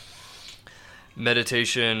particular,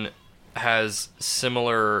 meditation has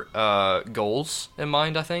similar goals in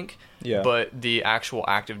mind, I think. Yeah. But the actual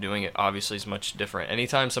act of doing it obviously is much different.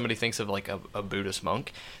 Anytime somebody thinks of like a Buddhist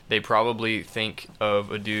monk, they probably think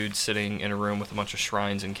of a dude sitting in a room with a bunch of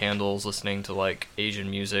shrines and candles, listening to like Asian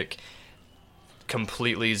music,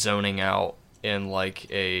 completely zoning out in like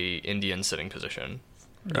a Indian sitting position,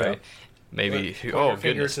 right? Yeah. Maybe Pointer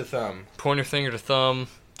finger goodness, to thumb. pointer finger to thumb,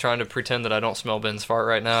 trying to pretend that I don't smell Ben's fart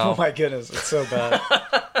right now. Oh my goodness, it's so bad.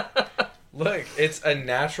 Look, it's a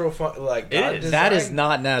natural like God is. That is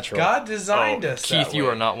not natural. God designed us. Keith, that you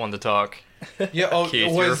way. are not one to talk. Yeah. Oh,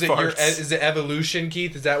 Keith, was your it farts. is it evolution,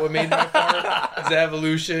 Keith? Is that what made my fart? Is it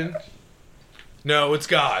evolution? No, it's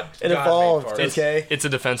God. It God evolved, made farts. okay? It's a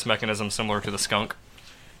defense mechanism similar to the skunk.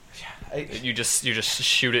 You just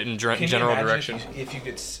shoot it in general direction. If you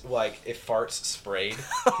could like if farts sprayed.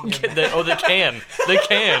 They can. They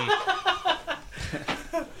can.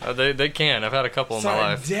 They can. I've had a couple in my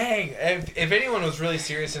life. Dang! If anyone was really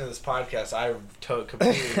serious into this podcast, I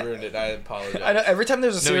completely ruined it. I apologize. I know every time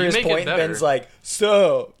there's a No, you serious make it point, better. Ben's like,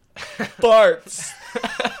 so, farts.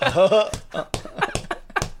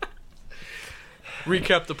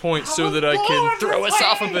 Recap the point so that I can throw us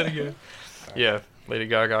off a bit again. Yeah, Lady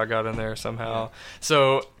Gaga got in there somehow.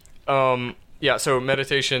 So, so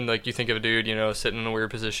meditation, like you think of a dude, sitting in a weird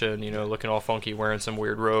position, looking all funky, wearing some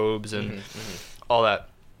weird robes and all that.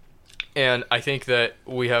 And I think that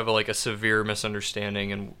we have like a severe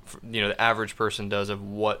misunderstanding, and the average person does, of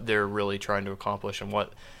what they're really trying to accomplish and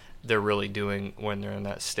what they're really doing when they're in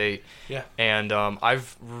that state. Yeah. And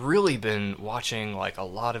I've really been watching like a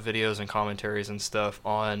lot of videos and commentaries and stuff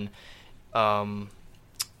on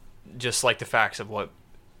just like the facts of what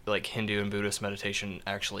like Hindu and Buddhist meditation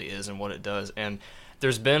actually is and what it does. And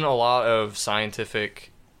there's been a lot of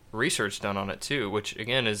scientific research done on it too, which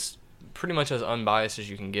again is pretty much as unbiased as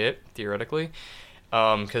you can get, theoretically,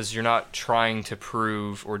 because you're not trying to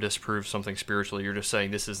prove or disprove something spiritually. You're just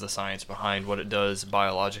saying this is the science behind what it does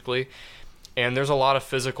biologically. And there's a lot of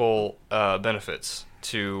physical benefits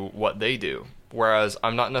to what they do, whereas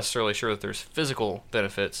I'm not necessarily sure that there's physical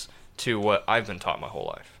benefits to what I've been taught my whole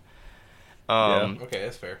life. Okay,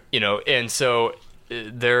 that's fair. And so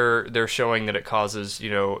they're showing that it causes,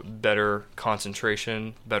 better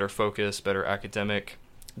concentration, better focus, better academic,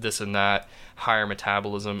 this and that, higher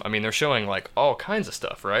metabolism. I mean, they're showing like all kinds of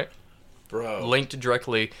stuff, right? Bro. linked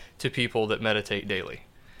directly to people that meditate daily.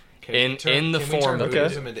 Can in the we form turn of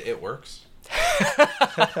Buddhism into It Works?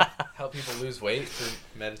 Help people lose weight through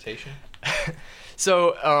meditation?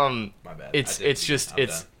 So My bad. it's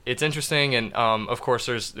interesting, and of course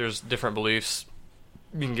there's different beliefs.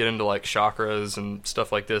 You can get into like chakras and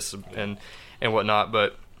stuff like this and whatnot,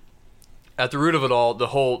 but at the root of it all, the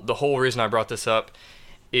whole reason I brought this up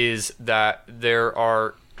is that there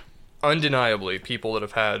are undeniably people that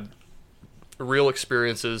have had real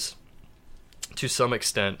experiences to some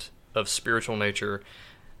extent of spiritual nature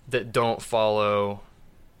that don't follow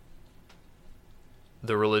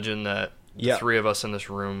the religion that the three of us in this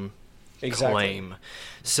room claim.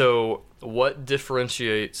 So what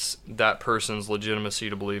differentiates that person's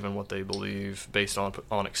legitimacy to believe in what they believe based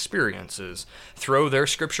on experiences? Throw their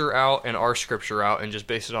scripture out and our scripture out and just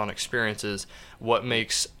base it on experiences. What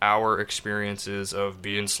makes our experiences of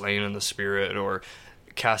being slain in the spirit or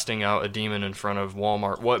casting out a demon in front of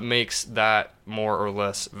Walmart, what makes that more or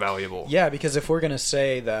less valuable? Yeah, because if we're going to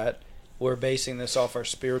say that we're basing this off our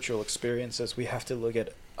spiritual experiences, we have to look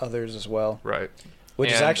at others as well. Right.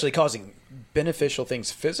 Which is actually causing beneficial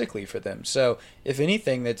things physically for them. So, if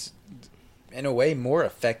anything, that's in a way more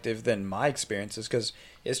effective than my experiences because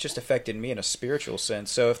it's just affected me in a spiritual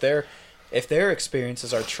sense. So, if their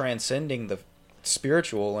experiences are transcending the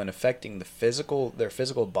spiritual and affecting their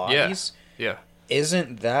physical bodies, yeah,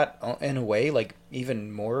 isn't that in a way like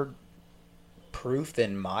even more proof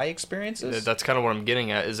than my experiences? That's kind of what I'm getting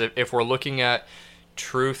at. Is if we're looking at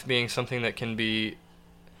truth being something that can be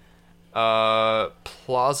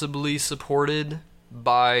plausibly supported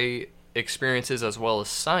by experiences as well as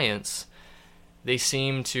science, they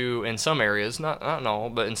seem to, in some areas, not in all,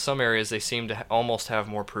 but in some areas, they seem to almost have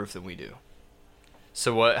more proof than we do.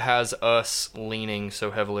 So what has us leaning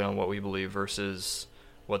so heavily on what we believe versus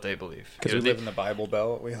what they believe? Because we live in the Bible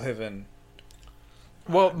Belt. We live in...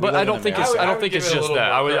 Well, but I don't think it's just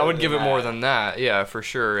that. I would give it more than that. Yeah, for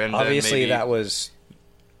sure. And obviously that was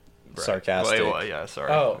sarcastic. Well, yeah,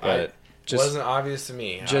 sorry. Oh, but it wasn't obvious to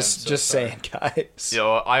me. Just saying, guys. You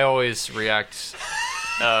know, I always react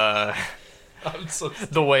the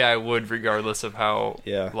way I would regardless of how,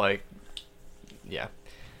 because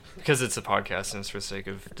it's a podcast and it's for the sake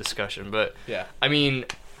of discussion. But, I mean,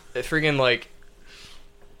 friggin' like,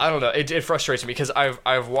 I don't know. It frustrates me because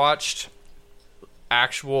I've watched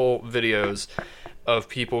actual videos of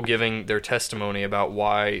people giving their testimony about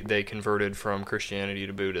why they converted from Christianity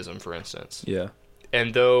to Buddhism, for instance. Yeah.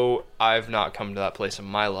 And though I've not come to that place in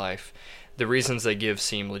my life, the reasons they give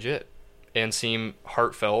seem legit and seem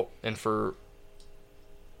heartfelt, and through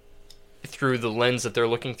the lens that they're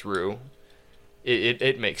looking through,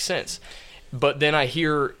 it makes sense. But then I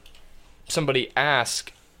hear somebody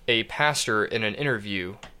ask a pastor in an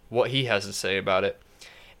interview what he has to say about it,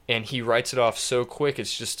 and he writes it off so quick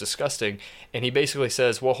it's just disgusting. And he basically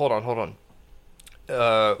says, well, hold on.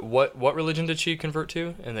 What religion did she convert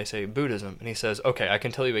to? And they say Buddhism. And he says, okay, I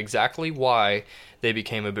can tell you exactly why they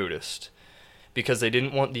became a Buddhist. Because they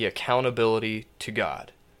didn't want the accountability to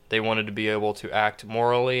God. They wanted to be able to act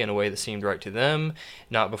morally in a way that seemed right to them,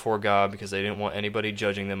 not before God, because they didn't want anybody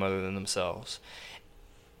judging them other than themselves.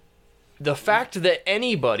 The fact that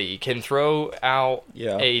anybody can throw out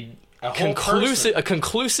a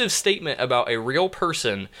conclusive statement about a real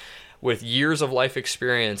person with years of life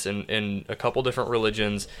experience in a couple different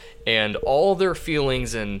religions and all their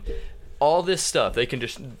feelings and all this stuff, they can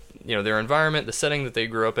just, their environment, the setting that they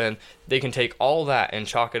grew up in, they can take all that and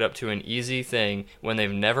chalk it up to an easy thing when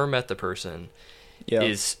they've never met the person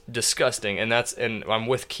is disgusting. And I'm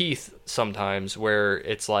with Keith sometimes where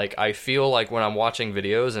it's like, I feel like when I'm watching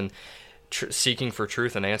videos and seeking for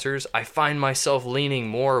truth and answers, I find myself leaning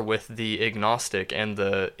more with the agnostic and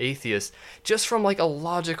the atheist just from like a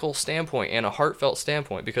logical standpoint and a heartfelt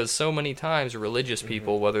standpoint, because so many times religious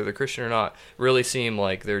people, whether they're Christian or not, really seem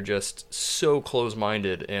like they're just so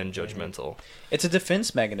close-minded and judgmental. It's a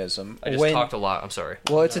defense mechanism. I just talked a lot. I'm sorry.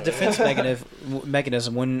 Well, it's a defense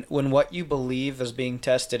mechanism. When what you believe is being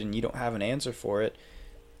tested and you don't have an answer for it,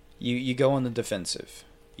 you go on the defensive.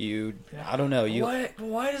 I don't know.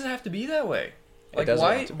 Why does it have to be that way? Like,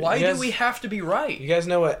 why do we have to be right? You guys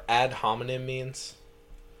know what ad hominem means?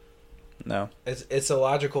 No. It's a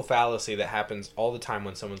logical fallacy that happens all the time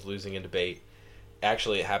when someone's losing a debate.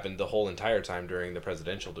 Actually, it happened the whole entire time during the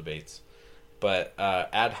presidential debates. But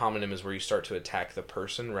ad hominem is where you start to attack the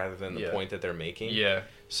person rather than the point that they're making. Yeah.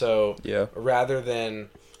 So rather than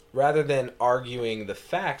arguing the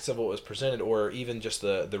facts of what was presented, or even just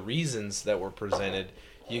the reasons that were presented,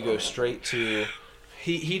 you go straight to...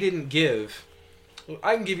 He didn't give...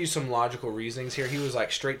 I can give you some logical reasonings here. He was like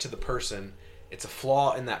straight to the person it's a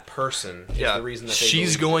flaw in that person. Is the reason that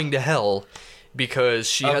she's going to hell because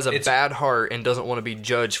she has a bad heart and doesn't want to be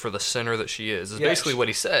judged for the sinner that she is. Is basically what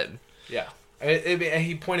he said. Yeah,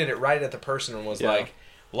 he pointed it right at the person and was like,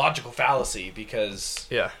 logical fallacy because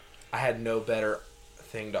I had no better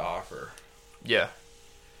thing to offer. Yeah.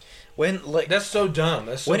 When that's so dumb.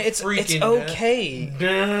 That's so it's okay.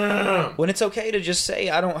 Dumb. When it's okay to just say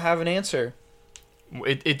I don't have an answer.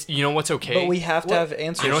 It's you know what's okay? But we have to have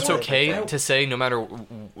answers. You know what's okay to say no matter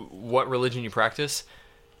what religion you practice?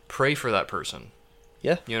 Pray for that person.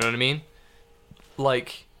 Yeah. You know what I mean?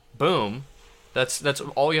 Like, boom. That's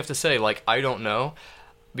all you have to say. Like, I don't know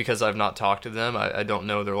because I've not talked to them. I don't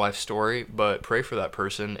know their life story, but pray for that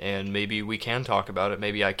person and maybe we can talk about it.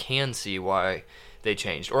 Maybe I can see why they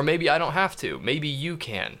changed. Or maybe I don't have to. Maybe you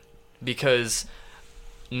can. Because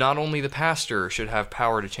not only the pastor should have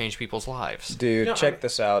power to change people's lives. Dude, check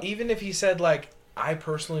this out. Even if he said, like, I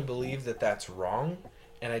personally believe that that's wrong,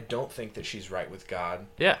 and I don't think that she's right with God.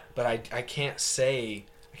 Yeah. But I can't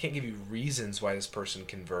give you reasons why this person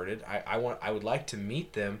converted. I would like to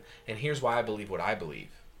meet them, and here's why I believe what I believe.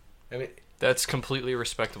 I mean, that's completely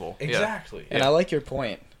respectable. Exactly. And I like your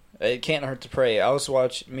point. It can't hurt to pray.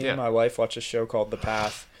 Me and my wife watch a show called The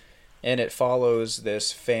Path, and it follows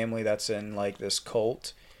this family that's in like this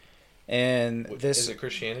cult. And this is it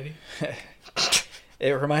Christianity?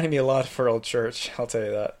 It reminded me a lot of Pearl Church, I'll tell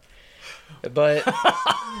you that. But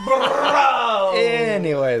bro,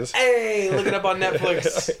 anyways, hey, look it up on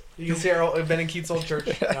Netflix. You can see our Ben and Keith's old church.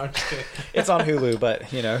 No, I'm just kidding. It's on Hulu,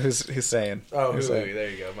 but you know who's saying? Oh, who's Hulu. saying. There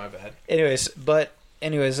you go. My bad.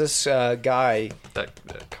 Anyways, this guy, that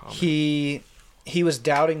he was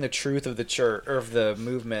doubting the truth of the church or of the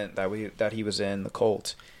movement that he was in, the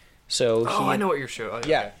cult. So I know what your show.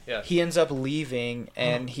 Yeah. He ends up leaving,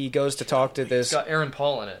 and he goes to talk to this. It's got Aaron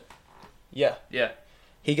Paul in it. Yeah. Yeah.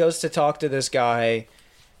 He goes to talk to this guy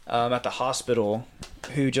at the hospital,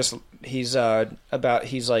 who he's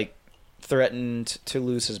like threatened to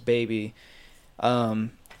lose his baby,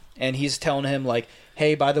 and he's telling him like,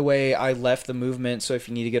 hey, by the way, I left the movement, so if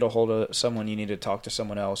you need to get a hold of someone, you need to talk to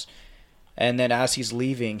someone else. And then as he's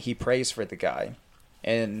leaving, he prays for the guy.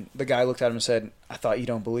 And the guy looked at him and said, I thought you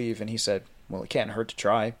don't believe. And he said, well, it can't hurt to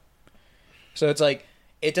try. So it's like,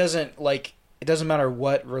 it doesn't matter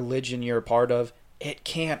what religion you're a part of. It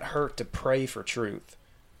can't hurt to pray for truth.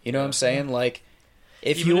 You know what I'm saying? Like,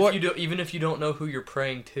 even if you don't know who you're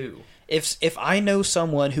praying to. If I know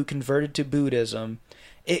someone who converted to Buddhism,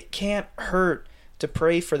 it can't hurt to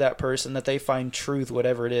pray for that person that they find truth,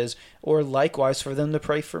 whatever it is, or likewise for them to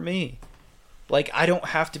pray for me. Like, I don't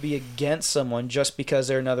have to be against someone just because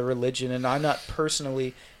they're another religion, and I'm not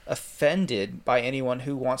personally offended by anyone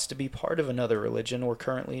who wants to be part of another religion or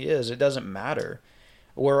currently is. It doesn't matter.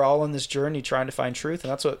 We're all on this journey trying to find truth,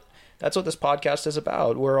 and that's what this podcast is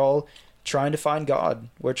about. We're all trying to find God.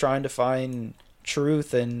 We're trying to find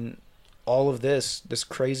truth in all of this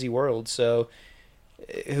crazy world. So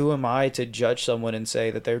who am I to judge someone and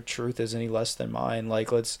say that their truth is any less than mine? Like,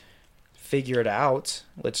 let's figure it out.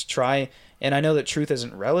 Let's try. And I know that truth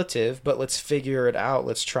isn't relative, but let's figure it out.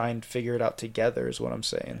 Let's try and figure it out together is what I'm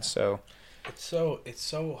saying. So it's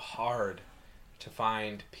so hard to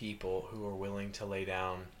find people who are willing to lay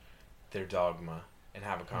down their dogma and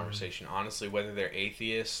have a conversation. Honestly, whether they're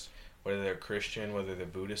atheist, whether they're Christian, whether they're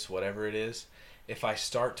Buddhist, whatever it is, if I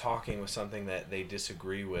start talking with something that they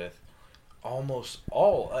disagree with, almost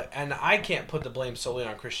all, and I can't put the blame solely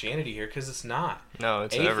on Christianity here because it's not. No,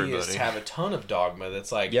 it's atheists everybody. have a ton of dogma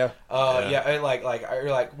that's like, yeah, like you're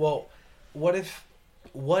like, well, what if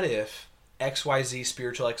XYZ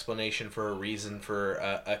spiritual explanation for a reason for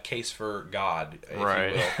a case for God, if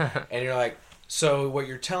right? You will. And you're like, so what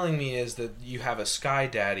you're telling me is that you have a sky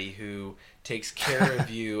daddy who takes care of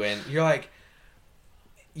you, and you're like,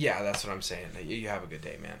 yeah, that's what I'm saying. You have a good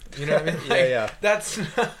day, man. You know what I mean? Like, yeah. That's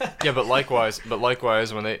yeah, but likewise,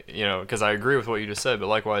 when they, because I agree with what you just said, but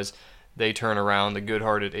likewise, they turn around the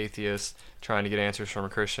good-hearted atheist trying to get answers from a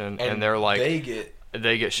Christian, and they're like,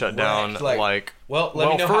 they get shut down. Like, well,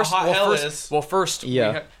 let me know how hot hell is. Well, first,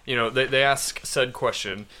 yeah, they ask said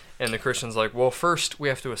question, and the Christian's like, well, first we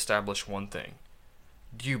have to establish one thing: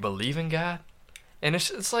 do you believe in God? And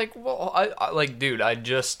it's like, well, I like, dude, I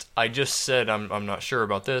just said I'm not sure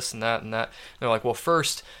about this and that and that. And they're like, well,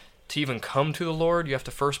 first, to even come to the Lord, you have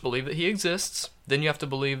to first believe that He exists. Then you have to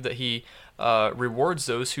believe that He rewards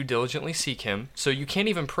those who diligently seek Him. So you can't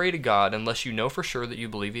even pray to God unless you know for sure that you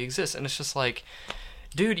believe He exists. And it's just like,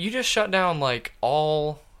 dude, you just shut down like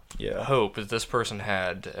all Yeah. hope that this person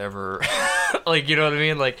had to ever, like, you know what I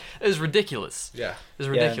mean? Like, it's ridiculous. Yeah. It's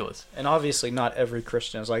ridiculous. And obviously not every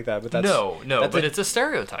Christian is like that, but that's but it's a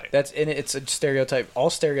stereotype. it's a stereotype. All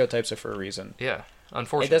stereotypes are for a reason. Yeah,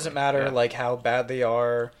 unfortunately. It doesn't matter Yeah. like how bad they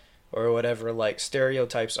are or whatever, like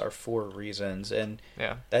stereotypes are for reasons, and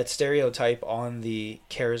Yeah. that stereotype on the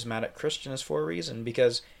charismatic Christian is for a reason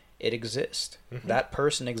because it exists. Mhm. That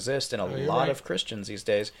person exists in a you're lot right. of Christians these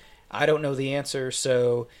days. I don't know the answer,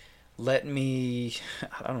 so let me,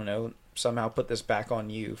 I don't know, somehow put this back on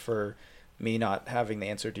you for me not having the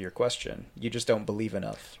answer to your question. You just don't believe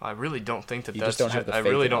enough. I really don't think that You that's just don't have the I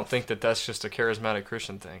faith really don't enough. think that that's just a charismatic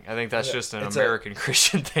Christian thing. I think that's Yeah, just an it's American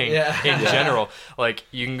Christian thing Yeah. in Yeah. general. Like,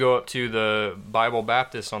 you can go up to the Bible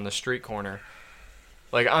Baptist on the street corner.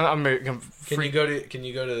 Like, I'm Can you go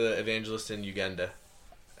to the evangelist in Uganda,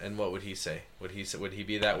 and what would he say? Would he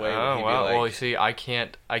be that way? Would Oh he wow! be like, Well, you see, I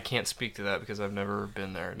can't speak to that because I've never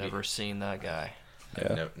been there, never seen that guy.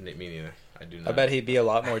 Yeah. No, me neither. I do not. I bet he'd be a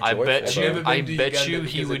lot more I joyful. bet I've you- never been I to bet Uganda you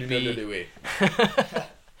he because would I do not be- know the way.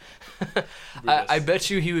 I bet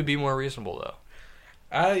you he would be more reasonable though.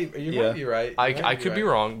 You Yeah. might be right. I could be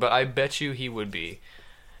wrong, but I bet you he would be,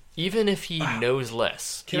 even if he knows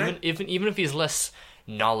less, Can even if he's less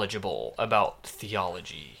knowledgeable about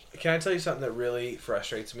theology. Can I tell you something that really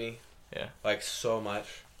frustrates me? Yeah. Like so much.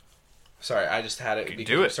 Sorry, I just had it Do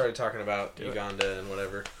because we it. started talking about Do it. Uganda and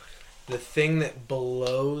whatever. The thing that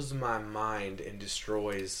blows my mind and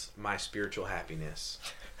destroys my spiritual happiness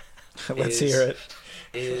Let's is- hear it.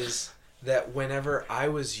 is that whenever I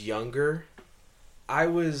was younger, I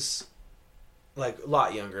was like a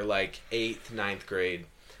lot younger, like 8th, 9th grade.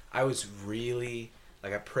 I was really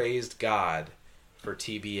like I praised God for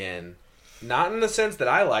TBN. Not in the sense that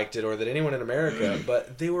I liked it or that anyone in America,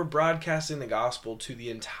 but they were broadcasting the gospel to the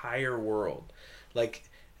entire world. Like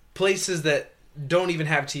places that don't even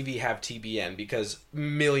have TV have TBN because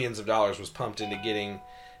millions of dollars was pumped into getting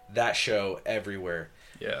that show everywhere.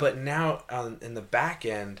 Yeah. But now in the back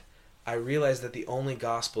end, I realize that the only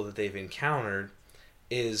gospel that they've encountered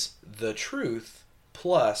is the truth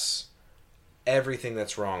plus everything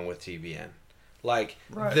that's wrong with TBN. Like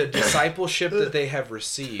Right. the discipleship that they have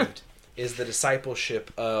received is the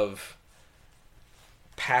discipleship of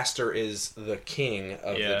pastor is the king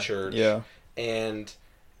of Yeah. the church. Yeah. And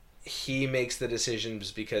he makes the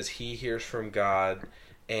decisions because he hears from God,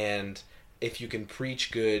 and if you can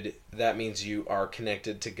preach good, that means you are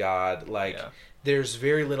connected to God. Like Yeah. there's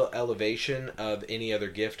very little elevation of any other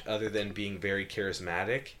gift other than being very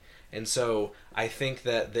charismatic. And so I think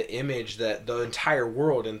that the image that the entire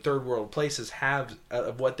world and third world places have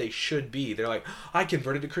of what they should be, they're like, I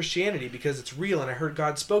converted to Christianity because it's real and I heard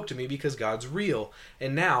God spoke to me because God's real.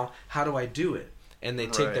 And now, how do I do it? And they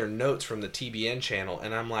take Right. their notes from the TBN channel,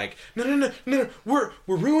 and I'm like, no, we're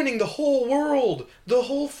ruining the whole world. The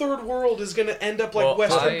whole third world is going to end up like Well,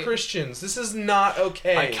 Western Christians. This is not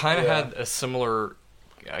okay. I kind of Yeah. had a similar,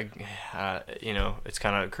 it's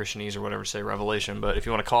kind of Christianese or whatever, say revelation, but if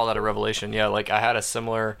you want to call that a revelation, yeah, like I had a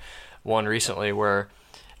similar one recently where,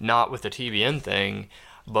 not with the TBN thing,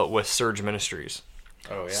 but with Surge Ministries.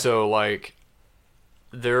 Oh yeah. So, like,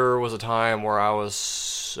 there was a time where I was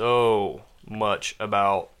so much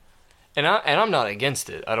about, and I'm not against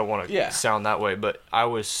it. I don't want to Yeah. sound that way, but I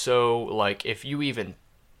was so, like, if you even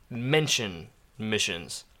mention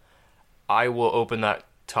missions, I will open that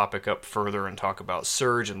topic up further and talk about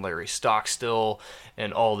Surge and Larry Stockstill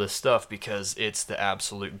and all this stuff because it's the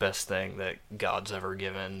absolute best thing that God's ever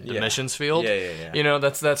given the Yeah. missions field. Yeah. You know,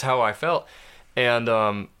 that's how I felt. And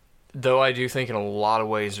though I do think in a lot of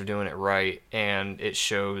ways they're doing it right, and it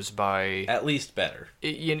shows by At least better.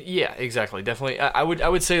 yeah, exactly, definitely. I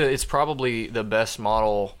would say that it's probably the best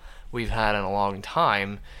model we've had in a long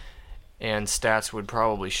time, and stats would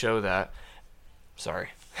probably show that.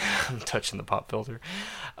 Sorry, I'm touching the pop filter,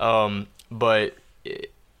 but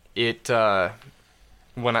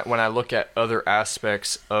when I look at other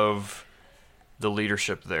aspects of the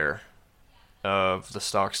leadership there, of the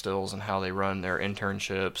Stockstills and how they run their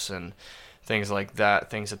internships and things like that,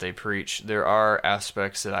 things that they preach, there are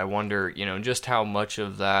aspects that I wonder, just how much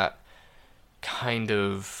of that kind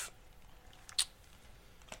of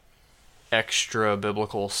extra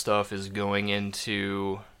biblical stuff is going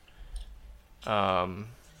into the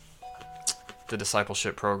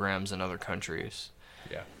discipleship programs in other countries.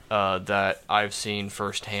 Yeah. That I've seen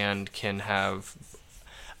firsthand can have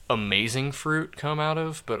amazing fruit come out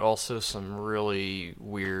of, but also some really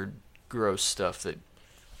weird, gross stuff that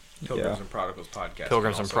Pilgrims Yeah. and Prodigals podcast.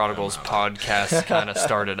 Pilgrims can and also Prodigals come out. podcast kind of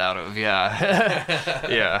started out of. Yeah.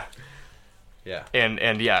 Yeah. Yeah. And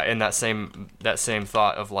that same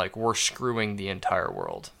thought of like, we're screwing the entire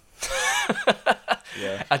world.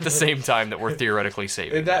 Yeah. at the same time that we're theoretically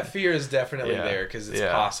saving That them. fear is definitely Yeah. there because it's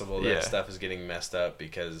Yeah. possible that Yeah. stuff is getting messed up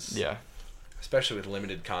because, Yeah. especially with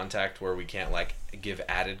limited contact where we can't like give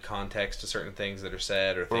added context to certain things that are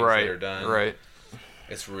said or things Right. that are done. Right.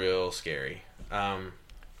 It's real scary. I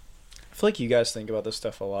feel like you guys think about this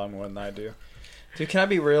stuff a lot more than I do. Dude, can I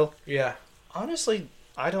be real? Yeah. Honestly,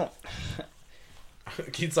 I don't.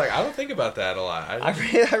 Keith's like, I don't think about that a lot.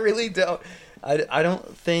 I really don't. I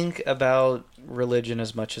don't think about religion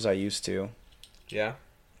as much as I used to. Yeah.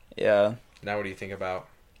 Yeah. Now what do you think about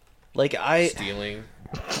Like stealing?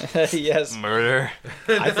 yes. Murder.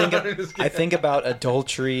 I think about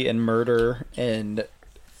adultery and murder and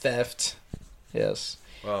theft. Yes.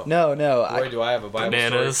 Well, No. boy, do I have a Bible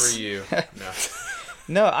Bananas. story for you. No.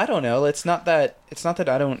 No, I don't know. It's not that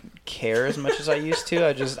I don't care as much as I used to.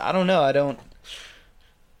 I don't know. I don't know,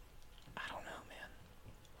 man.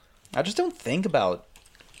 I just don't think about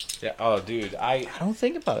Yeah. Oh, dude, I don't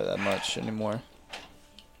think about it that much anymore.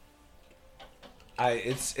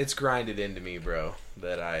 it's grinded into me, bro,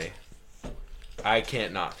 that I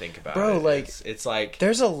can't not think about Bro, it. like, it's like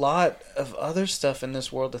There's a lot of other stuff in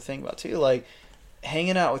this world to think about too, like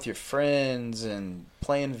hanging out with your friends and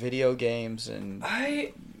playing video games and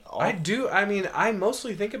I do. I mean, I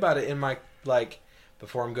mostly think about it in my like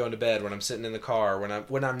before I'm going to bed, when I'm sitting in the car,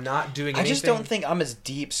 when I'm not doing anything. I just don't think I'm as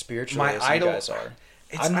deep spiritually My as idol- you guys are.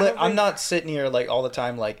 It's- I don't I'm think- not sitting here like all the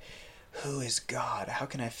time like, who is God? How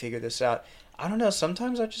can I figure this out? I don't know.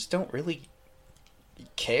 Sometimes I just don't really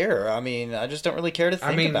care. I mean, I just don't really care to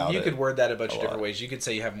think I mean, about you it. could word that a bunch a of different lot. ways. You could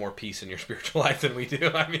say you have more peace in your spiritual life than we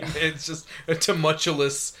do. I mean, it's just a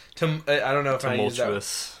tumultuous. I don't know if I use that.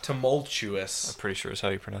 Tumultuous. Tumultuous. I'm pretty sure is how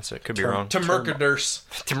you pronounce it. Could be wrong. Tumurkadurse.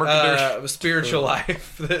 Tumurkadurse. Spiritual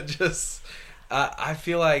life that just. I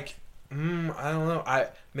feel like. I don't know.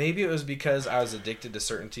 Maybe it was because I was addicted to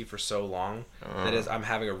certainty for so long that is, I'm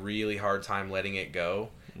having a really hard time letting it go,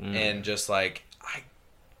 and just like I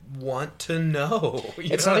want to know. You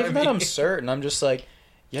It's know not what even I that I'm mean? certain. I'm just like,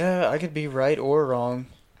 yeah, I could be right or wrong.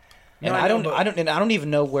 And No, I I know, don't, but- and I don't even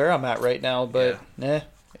know where I'm at right now. But it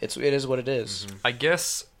is what it is. I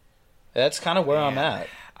guess That's kind of where I'm Yeah. at.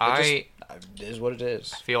 I It is what it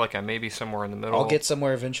is. feel like I may be somewhere in the middle. I'll get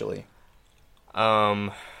somewhere eventually.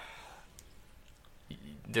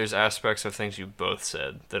 There's aspects of things you both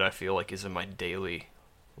said that I feel like is in my daily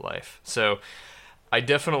life. So I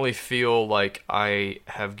definitely feel like I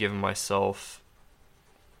have given myself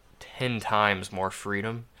 10 times more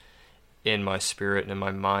freedom in my spirit and in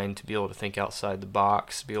my mind to be able to think outside the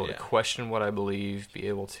box, be able to question what I believe, be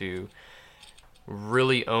able to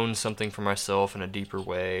really own something for myself in a deeper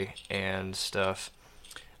way and stuff.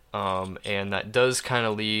 And that does kind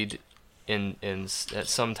of lead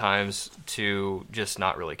sometimes to just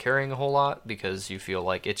not really caring a whole lot, because you feel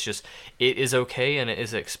like it is okay and it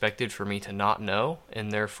is expected for me to not know,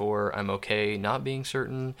 and therefore I'm okay not being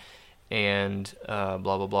certain and blah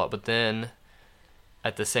blah blah. But then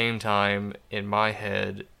at the same time, in my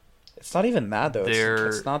head, It's not even that though. There-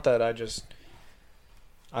 It's not that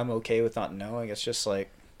I'm okay with not knowing. It's just like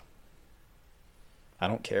I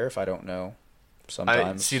don't care if I don't know.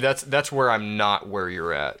 Sometimes. that's where I'm not where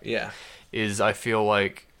you're at. Yeah. Is I feel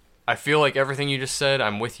like everything you just said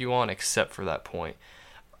I'm with you on, except for that point.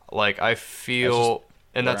 Like I feel,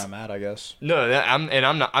 and where that's I'm at, I guess. no.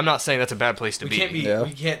 I'm not saying that's a bad place to We can't be. Yeah.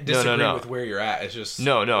 We can't No, no, disagree no. with where you're at. It's just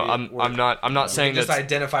No, we're- I'm not saying we just that's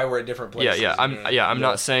identify we're at different yeah, places. I'm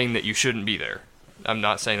not saying that you shouldn't be there. I'm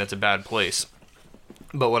not saying that's a bad place.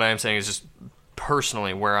 But what I am saying is just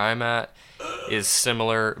personally where I'm at is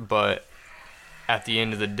similar, but at the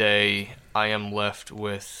end of the day, I am left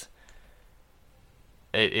with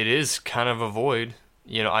it is kind of a void.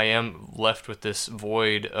 You know, I am left with this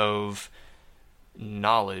void of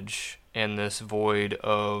knowledge and this void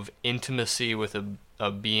of intimacy with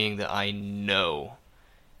a being that I know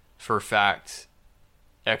for a fact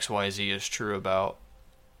XYZ is true about,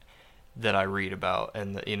 that I read about,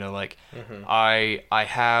 and that, you know, like I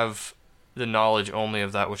have the knowledge only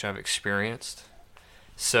of that which I've experienced.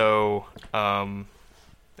 So,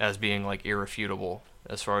 as being like irrefutable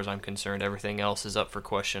as far as I'm concerned, everything else is up for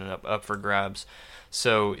question and up for grabs.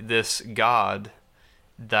 So this God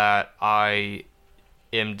that I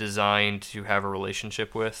am designed to have a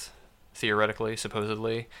relationship with, theoretically,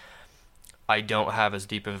 supposedly, I don't have as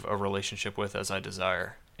deep of a relationship with as I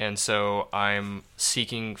desire. And so I'm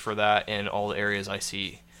seeking for that in all the areas I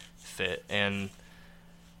see fit. And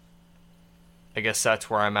I guess that's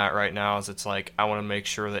where I'm at right now, is it's like I want to make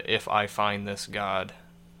sure that if I find this God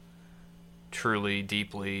truly,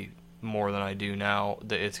 deeply, more than I do now,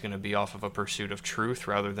 that it's going to be off of a pursuit of truth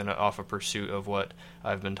rather than off a pursuit of what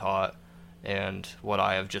I've been taught and what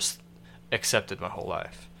I have just accepted my whole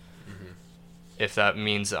life. If that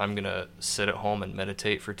means that I'm going to sit at home and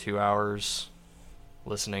meditate for 2 hours,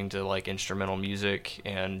 listening to like instrumental music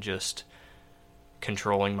and just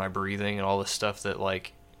controlling my breathing and all the stuff that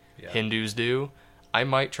like Hindus do, I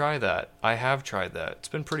might try that. I have tried that. It's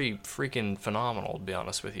been pretty freaking phenomenal, to be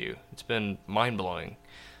honest with you. It's been mind-blowing.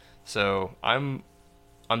 So I'm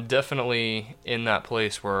definitely in that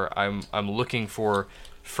place where I'm looking for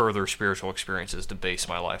further spiritual experiences to base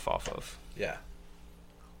my life off of. Yeah.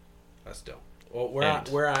 That's dope. Well,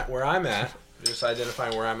 where I'm at, just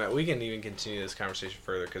identifying where I'm at. We can even continue this conversation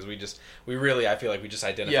further because I feel like we just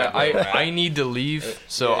identified. Yeah, where we're at. I need to leave,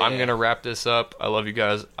 so I'm gonna wrap this up. I love you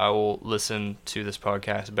guys. I will listen to this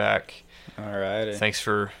podcast back. All right. Thanks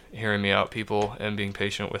for hearing me out, people, and being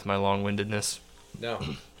patient with my long-windedness. No,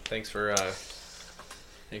 thanks for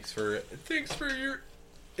your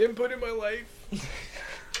input in my life.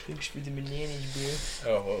 Thanks for the bananas,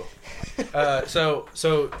 bro.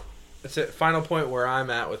 So that's it. Final point where I'm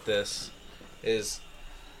at with this is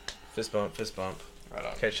fist bump. Right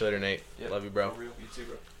on. Catch you later, Nate. Yep. Love you, bro. You too,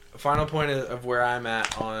 bro. Final point of where I'm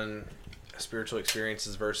at on spiritual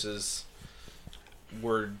experiences versus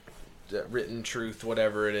word, written truth,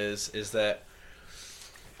 whatever it is that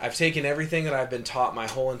I've taken everything that I've been taught my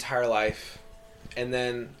whole entire life, and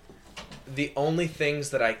then the only things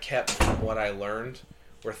that I kept from what I learned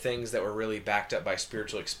were things that were really backed up by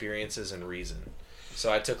spiritual experiences and reason.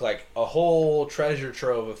 So I took like a whole treasure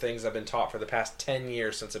trove of things I've been taught for the past 10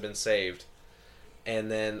 years since I've been saved, and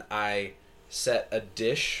then I set a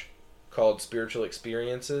dish called spiritual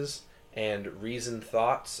experiences and reasoned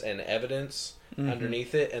thoughts and evidence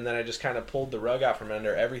underneath it, and then I just kind of pulled the rug out from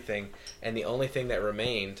under everything, and the only thing that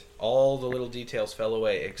remained, all the little details fell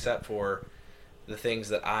away except for the things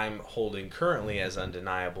that I'm holding currently as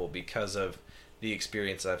undeniable because of the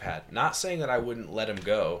experience I've had. Not saying that I wouldn't let them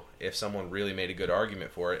go if someone really made a good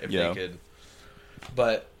argument for it, if they could,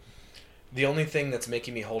 but the only thing that's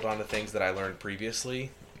making me hold on to things that I learned previously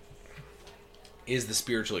is the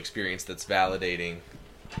spiritual experience that's validating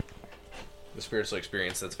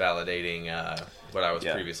what I was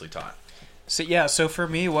previously taught. So for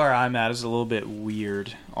me, where I'm at is a little bit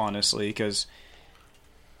weird, honestly, because,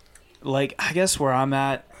 like, I guess where I'm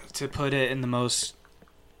at, to put it in the most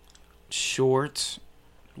short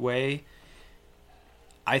way,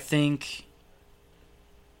 I think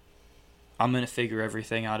I'm going to figure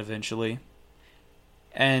everything out eventually.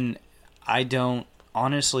 And I don't,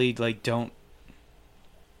 honestly, like,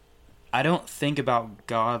 I don't think about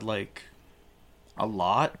God, like, a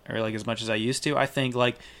lot, or, like, as much as I used to. I think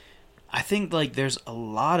there's a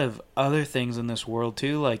lot of other things in this world,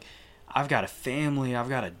 too. Like, I've got a family, I've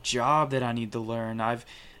got a job that I need to learn,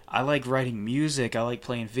 I like writing music, I like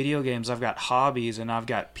playing video games, I've got hobbies, and I've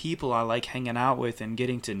got people I like hanging out with and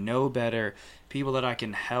getting to know better, people that I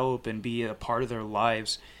can help and be a part of their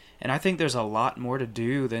lives. And I think there's a lot more to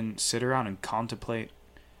do than sit around and contemplate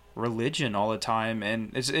religion all the time.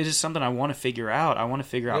 And it is something I want to figure out. I want to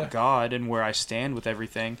figure out God and where I stand with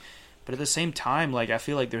everything. But at the same time, like, I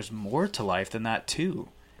feel like there's more to life than that too.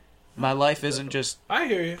 My life isn't just... I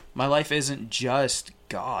hear you. My life isn't just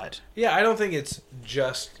God. Yeah, I don't think it's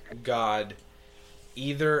just God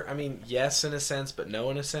either. I mean, yes in a sense, but no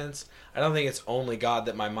in a sense. I don't think it's only God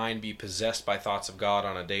that my mind be possessed by thoughts of God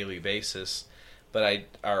on a daily basis,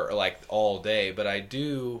 or like all day. But I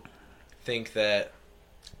do think that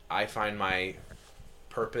I find my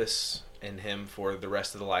purpose in Him for the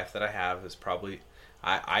rest of the life that I have is probably...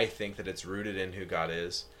 I think that it's rooted in who God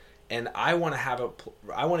is. And I want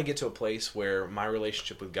to get to a place where my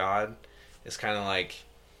relationship with God is kind of like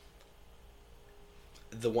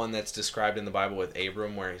the one that's described in the Bible with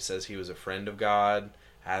Abram, where he says he was a friend of God.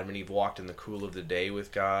 Adam and Eve walked in the cool of the day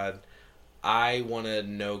with God. I want to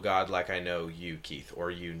know God like I know you, Keith, or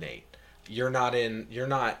you, Nate. You're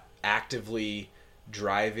not actively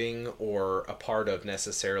driving or a part of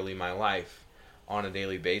necessarily my life on a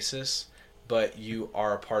daily basis, but you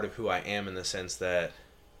are a part of who I am in the sense that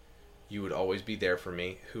you would always be there for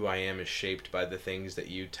me. Who I am is shaped by the things that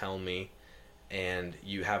you tell me, and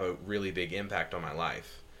you have a really big impact on my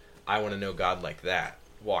life. I want to know God like that,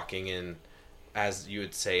 walking in, as you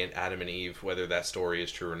would say in Adam and Eve, whether that story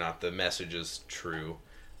is true or not, the message is true,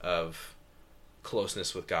 of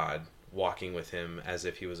closeness with God, walking with Him as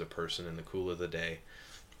if He was a person in the cool of the day.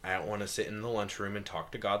 I don't want to sit in the lunchroom and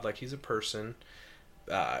talk to God like He's a person,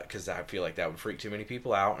 because I feel like that would freak too many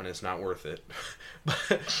people out, and it's not worth it.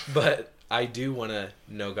 But I do want to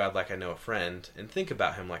know God like I know a friend, and think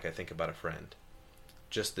about Him like I think about a friend.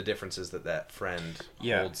 just the difference is that friend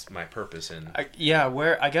holds my purpose in.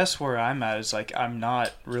 Where I'm at is like I'm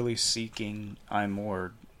not really seeking. I'm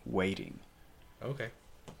more waiting. Okay.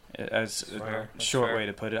 As a short way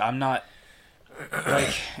to put it. I'm not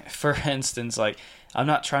like, for instance, like I'm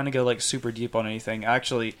not trying to go like super deep on anything. I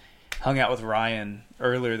actually hung out with Ryan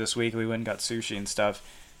earlier this week. We went and got sushi and stuff.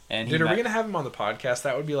 And dude, are we gonna have him on the podcast?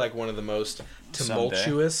 That would be like one of the most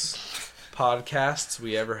tumultuous podcasts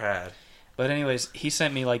we ever had. But anyways, he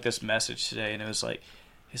sent me like this message today, and it was like,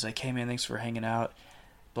 he's like, "Hey man, thanks for hanging out,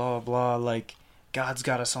 blah blah blah. Like, God's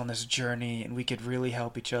got us on this journey, and we could really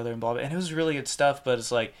help each other, and blah blah." And it was really good stuff. But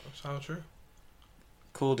it's like, that's not true.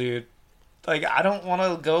 Cool, dude. Like, I don't want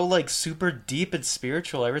to go like super deep and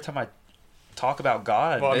spiritual every time I talk about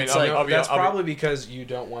God. Well, I mean, that's probably because you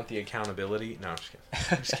don't want the accountability. No,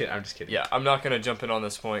 I'm just kidding. Yeah, I'm not going to jump in on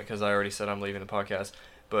this point because I already said I'm leaving the podcast.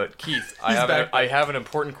 But Keith, I have an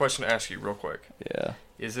important question to ask you real quick. Yeah.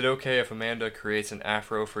 Is it okay if Amanda creates an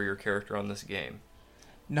afro for your character on this game?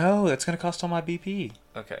 No, that's going to cost all my BP.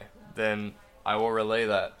 Okay, then I will relay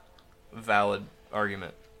that valid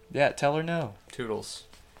argument. Yeah, tell her no. Toodles.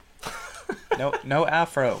 No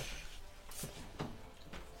afro.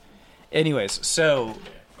 Anyways, so...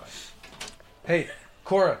 Hey,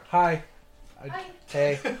 Cora, hi. Hi.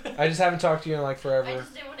 Hey, I just haven't talked to you in like forever. I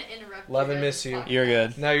just didn't want to interrupt. Love and miss you. You're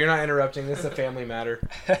good. No, you're not interrupting. This is a family matter.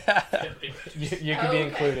 You can be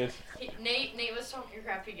included. Nate was talking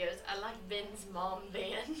crap. He goes, "I like Ben's mom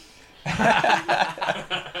band."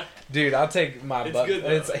 Dude, I'll take my butt.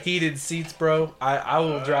 It's heated seats, bro. I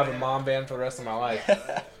will drive a mom van for the rest of my life.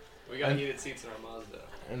 We got heated seats in our Mazda.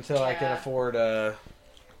 Until I can afford our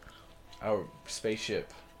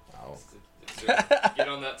spaceship. Get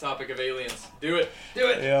on that topic of aliens. Do it.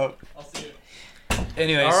 Yep. I'll see you.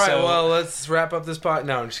 Anyway, all right. Well, let's wrap up this pod.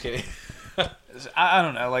 No, I'm just kidding. I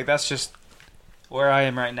don't know. Like, that's just where I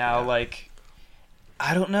am right now. Yeah. Like,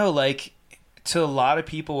 I don't know. Like, to a lot of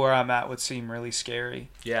people, where I'm at would seem really scary.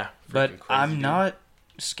 Yeah. But I'm not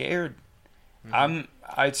scared. Mm-hmm.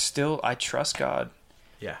 I trust God.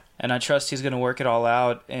 Yeah. And I trust He's going to work it all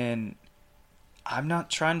out. And I'm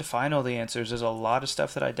not trying to find all the answers. There's a lot of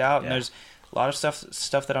stuff that I doubt, and there's a lot of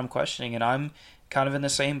stuff that I'm questioning, and I'm kind of in the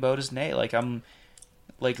same boat as Nate. Like, I'm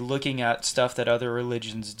like looking at stuff that other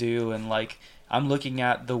religions do, and like I'm looking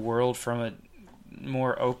at the world from a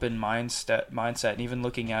more open mindset, and even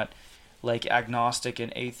looking at like agnostic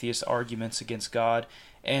and atheist arguments against God.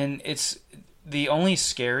 And it's the only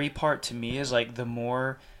scary part to me is like the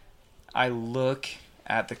more I look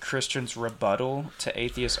at the Christian's rebuttal to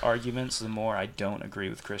atheist arguments, the more I don't agree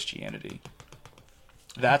with Christianity.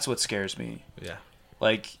 That's what scares me. Yeah.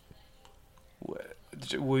 Like,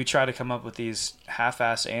 we try to come up with these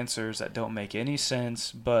half-ass answers that don't make any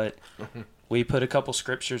sense, but we put a couple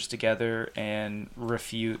scriptures together and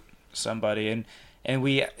refute somebody, and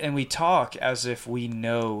we talk as if we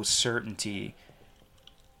know certainty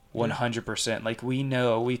 100%. Like,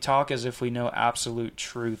 we talk as if we know absolute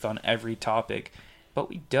truth on every topic, but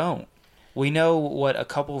we don't. We know what a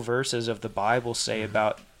couple verses of the Bible say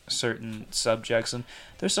about certain subjects, and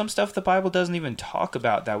there's some stuff the Bible doesn't even talk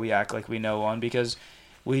about that we act like we know on, because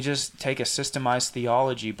we just take a systemized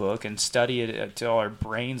theology book and study it until our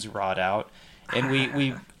brains rot out, and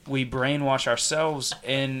we brainwash ourselves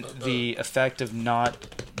in the effect of not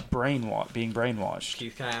being brainwashed.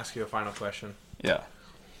 Keith, can I ask you a final question? Yeah.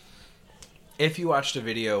 If you watched a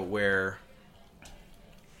video where,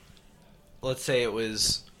 let's say it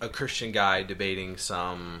was a Christian guy debating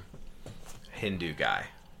some Hindu guy.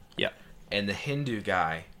 Yeah. And the Hindu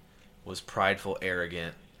guy was prideful,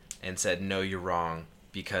 arrogant, and said, "No, you're wrong,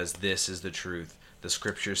 because this is the truth. The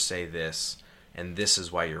scriptures say this, and this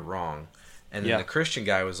is why you're wrong." And then the Christian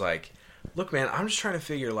guy was like, "Look, man, I'm just trying to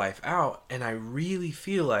figure life out, and I really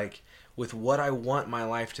feel like with what I want my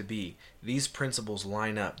life to be, these principles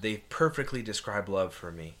line up. They perfectly describe love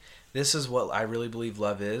for me. This is what I really believe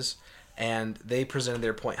love is." And they presented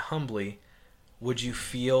their point humbly. Would you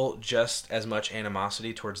feel just as much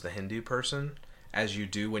animosity towards the Hindu person as you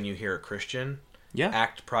do when you hear a Christian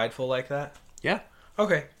act prideful like that? Yeah.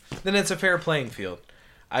 Okay. Then it's a fair playing field.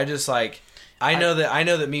 I just like... I know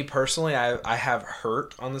that me personally, I have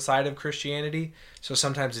hurt on the side of Christianity, so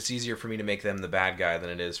sometimes it's easier for me to make them the bad guy than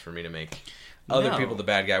it is for me to make other people the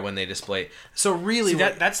bad guy when they display. So really...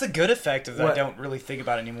 that's the good effect of that. I don't really think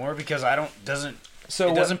about it anymore, because it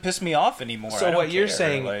doesn't piss me off anymore. So what you're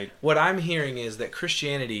saying, what I'm hearing is that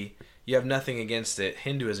Christianity, you have nothing against it.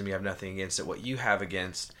 Hinduism, you have nothing against it. What you have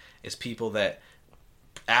against is people that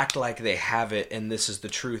act like they have it and this is the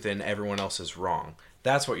truth and everyone else is wrong.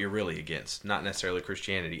 That's what you're really against, not necessarily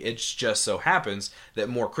Christianity. It just so happens that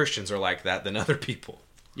more Christians are like that than other people.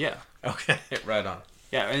 Yeah. Okay, right on.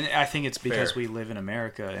 Yeah, and I think it's because Fair. we live in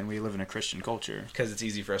America and we live in a Christian culture. Because it's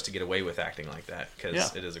easy for us to get away with acting like that,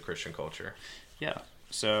 because it is a Christian culture. Yeah.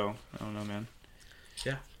 So, I don't know, man.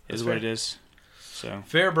 Yeah. It is what it is. So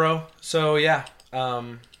Fair, bro. So, yeah.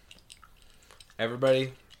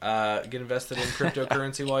 Everybody, get invested in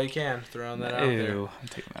cryptocurrency while you can. Throwing that out there. I'm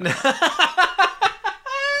taking that out.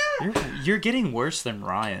 You're getting worse than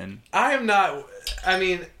Ryan. I am not... I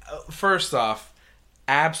mean, first off,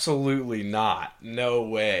 absolutely not. No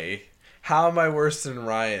way. How am I worse than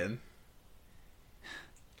Ryan?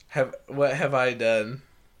 What have I done?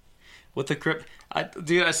 With the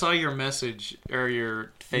dude, I saw your message or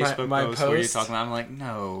your Facebook my post where you're post? talking about. I'm like,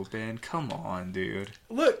 no, Ben, come on, dude.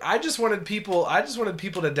 Look, I just wanted people to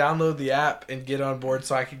download the app and get on board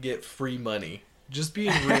so I could get free money. Just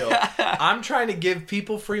being real. I'm trying to give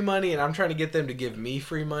people free money and I'm trying to get them to give me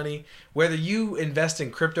free money. Whether you invest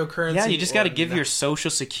in cryptocurrency, Yeah, you just got to give not. your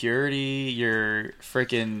social security, your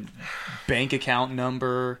freaking bank account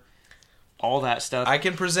number, all that stuff. I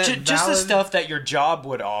can present just the valid- stuff that your job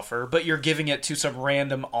would offer, but you're giving it to some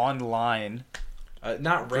random online.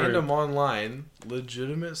 not random online,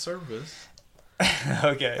 legitimate service.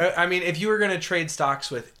 Okay. I mean, if you were going to trade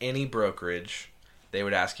stocks with any brokerage, they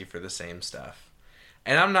would ask you for the same stuff.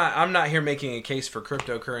 And I'm not here making a case for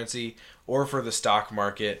cryptocurrency or for the stock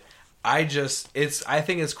market. I think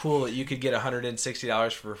it's cool that you could get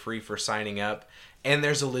 $160 for free for signing up. And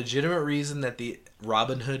there's a legitimate reason that the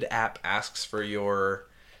Robinhood app asks for your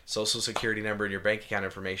social security number and your bank account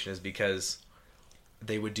information is because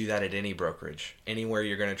they would do that at any brokerage. Anywhere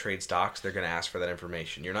you're going to trade stocks, they're going to ask for that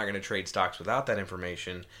information. You're not going to trade stocks without that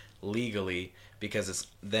information legally because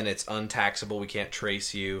it's untaxable. We can't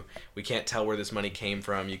trace you. We can't tell where this money came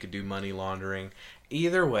from. You could do money laundering.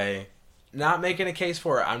 Either way, not making a case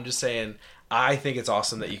for it. I'm just saying I think it's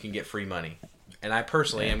awesome that you can get free money. And I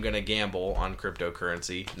personally am going to gamble on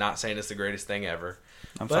cryptocurrency. Not saying it's the greatest thing ever.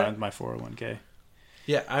 I'm fine with my 401k.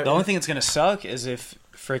 Yeah. The only thing that's going to suck is if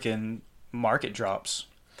freaking market drops.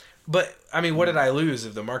 But, I mean, what did I lose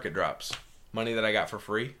if the market drops? Money that I got for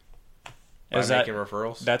free? By making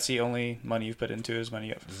referrals? That's the only money you've put into is money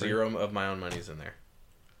you got for free? 0 of my own money's in there.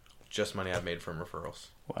 Just money I've made from referrals.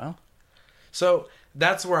 Wow. So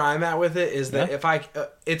that's where I'm at with it. Is that if I,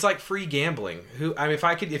 it's like free gambling.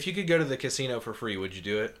 If you could go to the casino for free, would you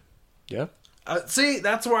do it? Yeah. See,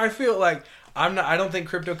 that's where I feel like I don't think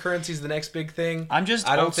cryptocurrency is the next big thing. I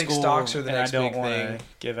don't think stocks are the next big thing. I don't want to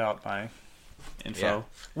give out my info. Yeah.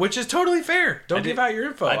 Which is totally fair. Don't give out your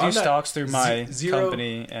info. I do stocks through my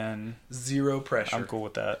company and zero pressure. I'm cool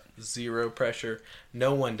with that. Zero pressure.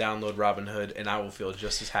 No one download Robinhood, and I will feel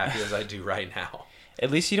just as happy as I do right now. At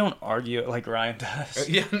least you don't argue it like Ryan does.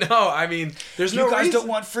 Yeah, no, I mean, there's no reason. You guys don't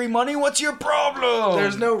want free money? What's your problem?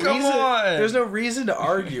 There's no Come reason. on. There's no reason to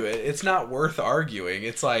argue it. It's not worth arguing.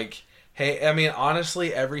 It's like, hey, I mean,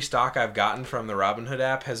 honestly, every stock I've gotten from the Robinhood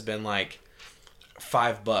app has been like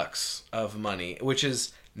 $5 of money, which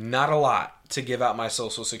is not a lot to give out my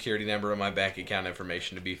social security number and my bank account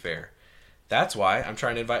information, to be fair. That's why I'm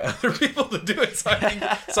trying to invite other people to do it so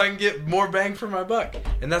I can get more bang for my buck.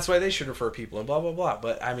 And that's why they should refer people and blah, blah, blah.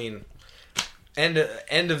 But, I mean, end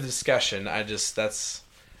of discussion.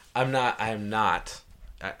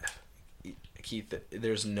 Keith,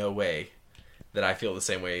 there's no way that I feel the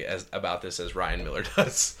same way about this as Ryan Miller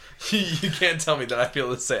does. You can't tell me that I feel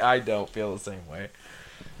the same. I don't feel the same way.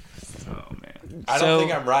 Oh, man. I don't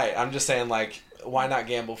think I'm right. I'm just saying, like, why not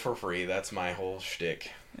gamble for free? That's my whole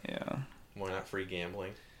shtick. Yeah. Why not free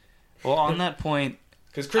gambling? Well, on that point...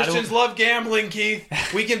 Because Christians love gambling, Keith.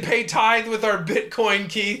 We can pay tithe with our Bitcoin,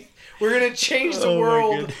 Keith. We're going to change the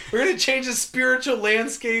world. We're going to change the spiritual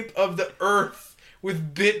landscape of the earth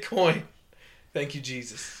with Bitcoin. Thank you,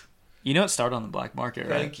 Jesus. You know it started on the black market,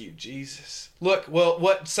 right? Thank you, Jesus. Look, well,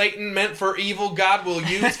 what Satan meant for evil, God will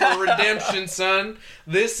use for redemption, son.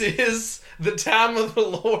 This is the time of the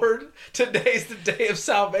Lord. Today's the day of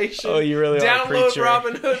salvation. Oh, you really are a preacher. Download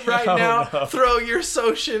Robinhood right now. No. Throw your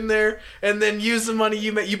social in there, and then use the money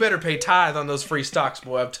you make. You better pay tithe on those free stocks,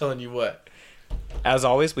 boy. I'm telling you what. As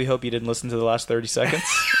always, we hope you didn't listen to the last 30 seconds.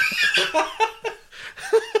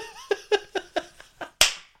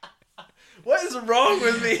 What is wrong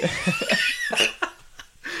with me?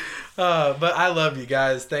 But I love you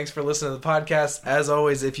guys. Thanks for listening to the podcast. As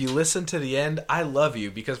always, if you listen to the end, I love you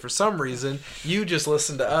because for some reason you just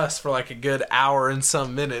listened to us for like a good hour and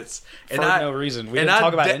some minutes, For no reason. We didn't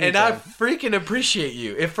talk about anything. And I freaking appreciate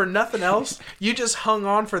you. If for nothing else, you just hung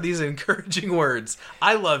on for these encouraging words.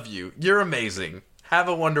 I love you. You're amazing. Have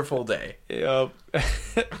a wonderful day. Yep.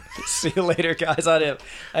 See you later, guys. I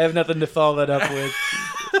have nothing to follow that up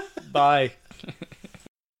with. Bye.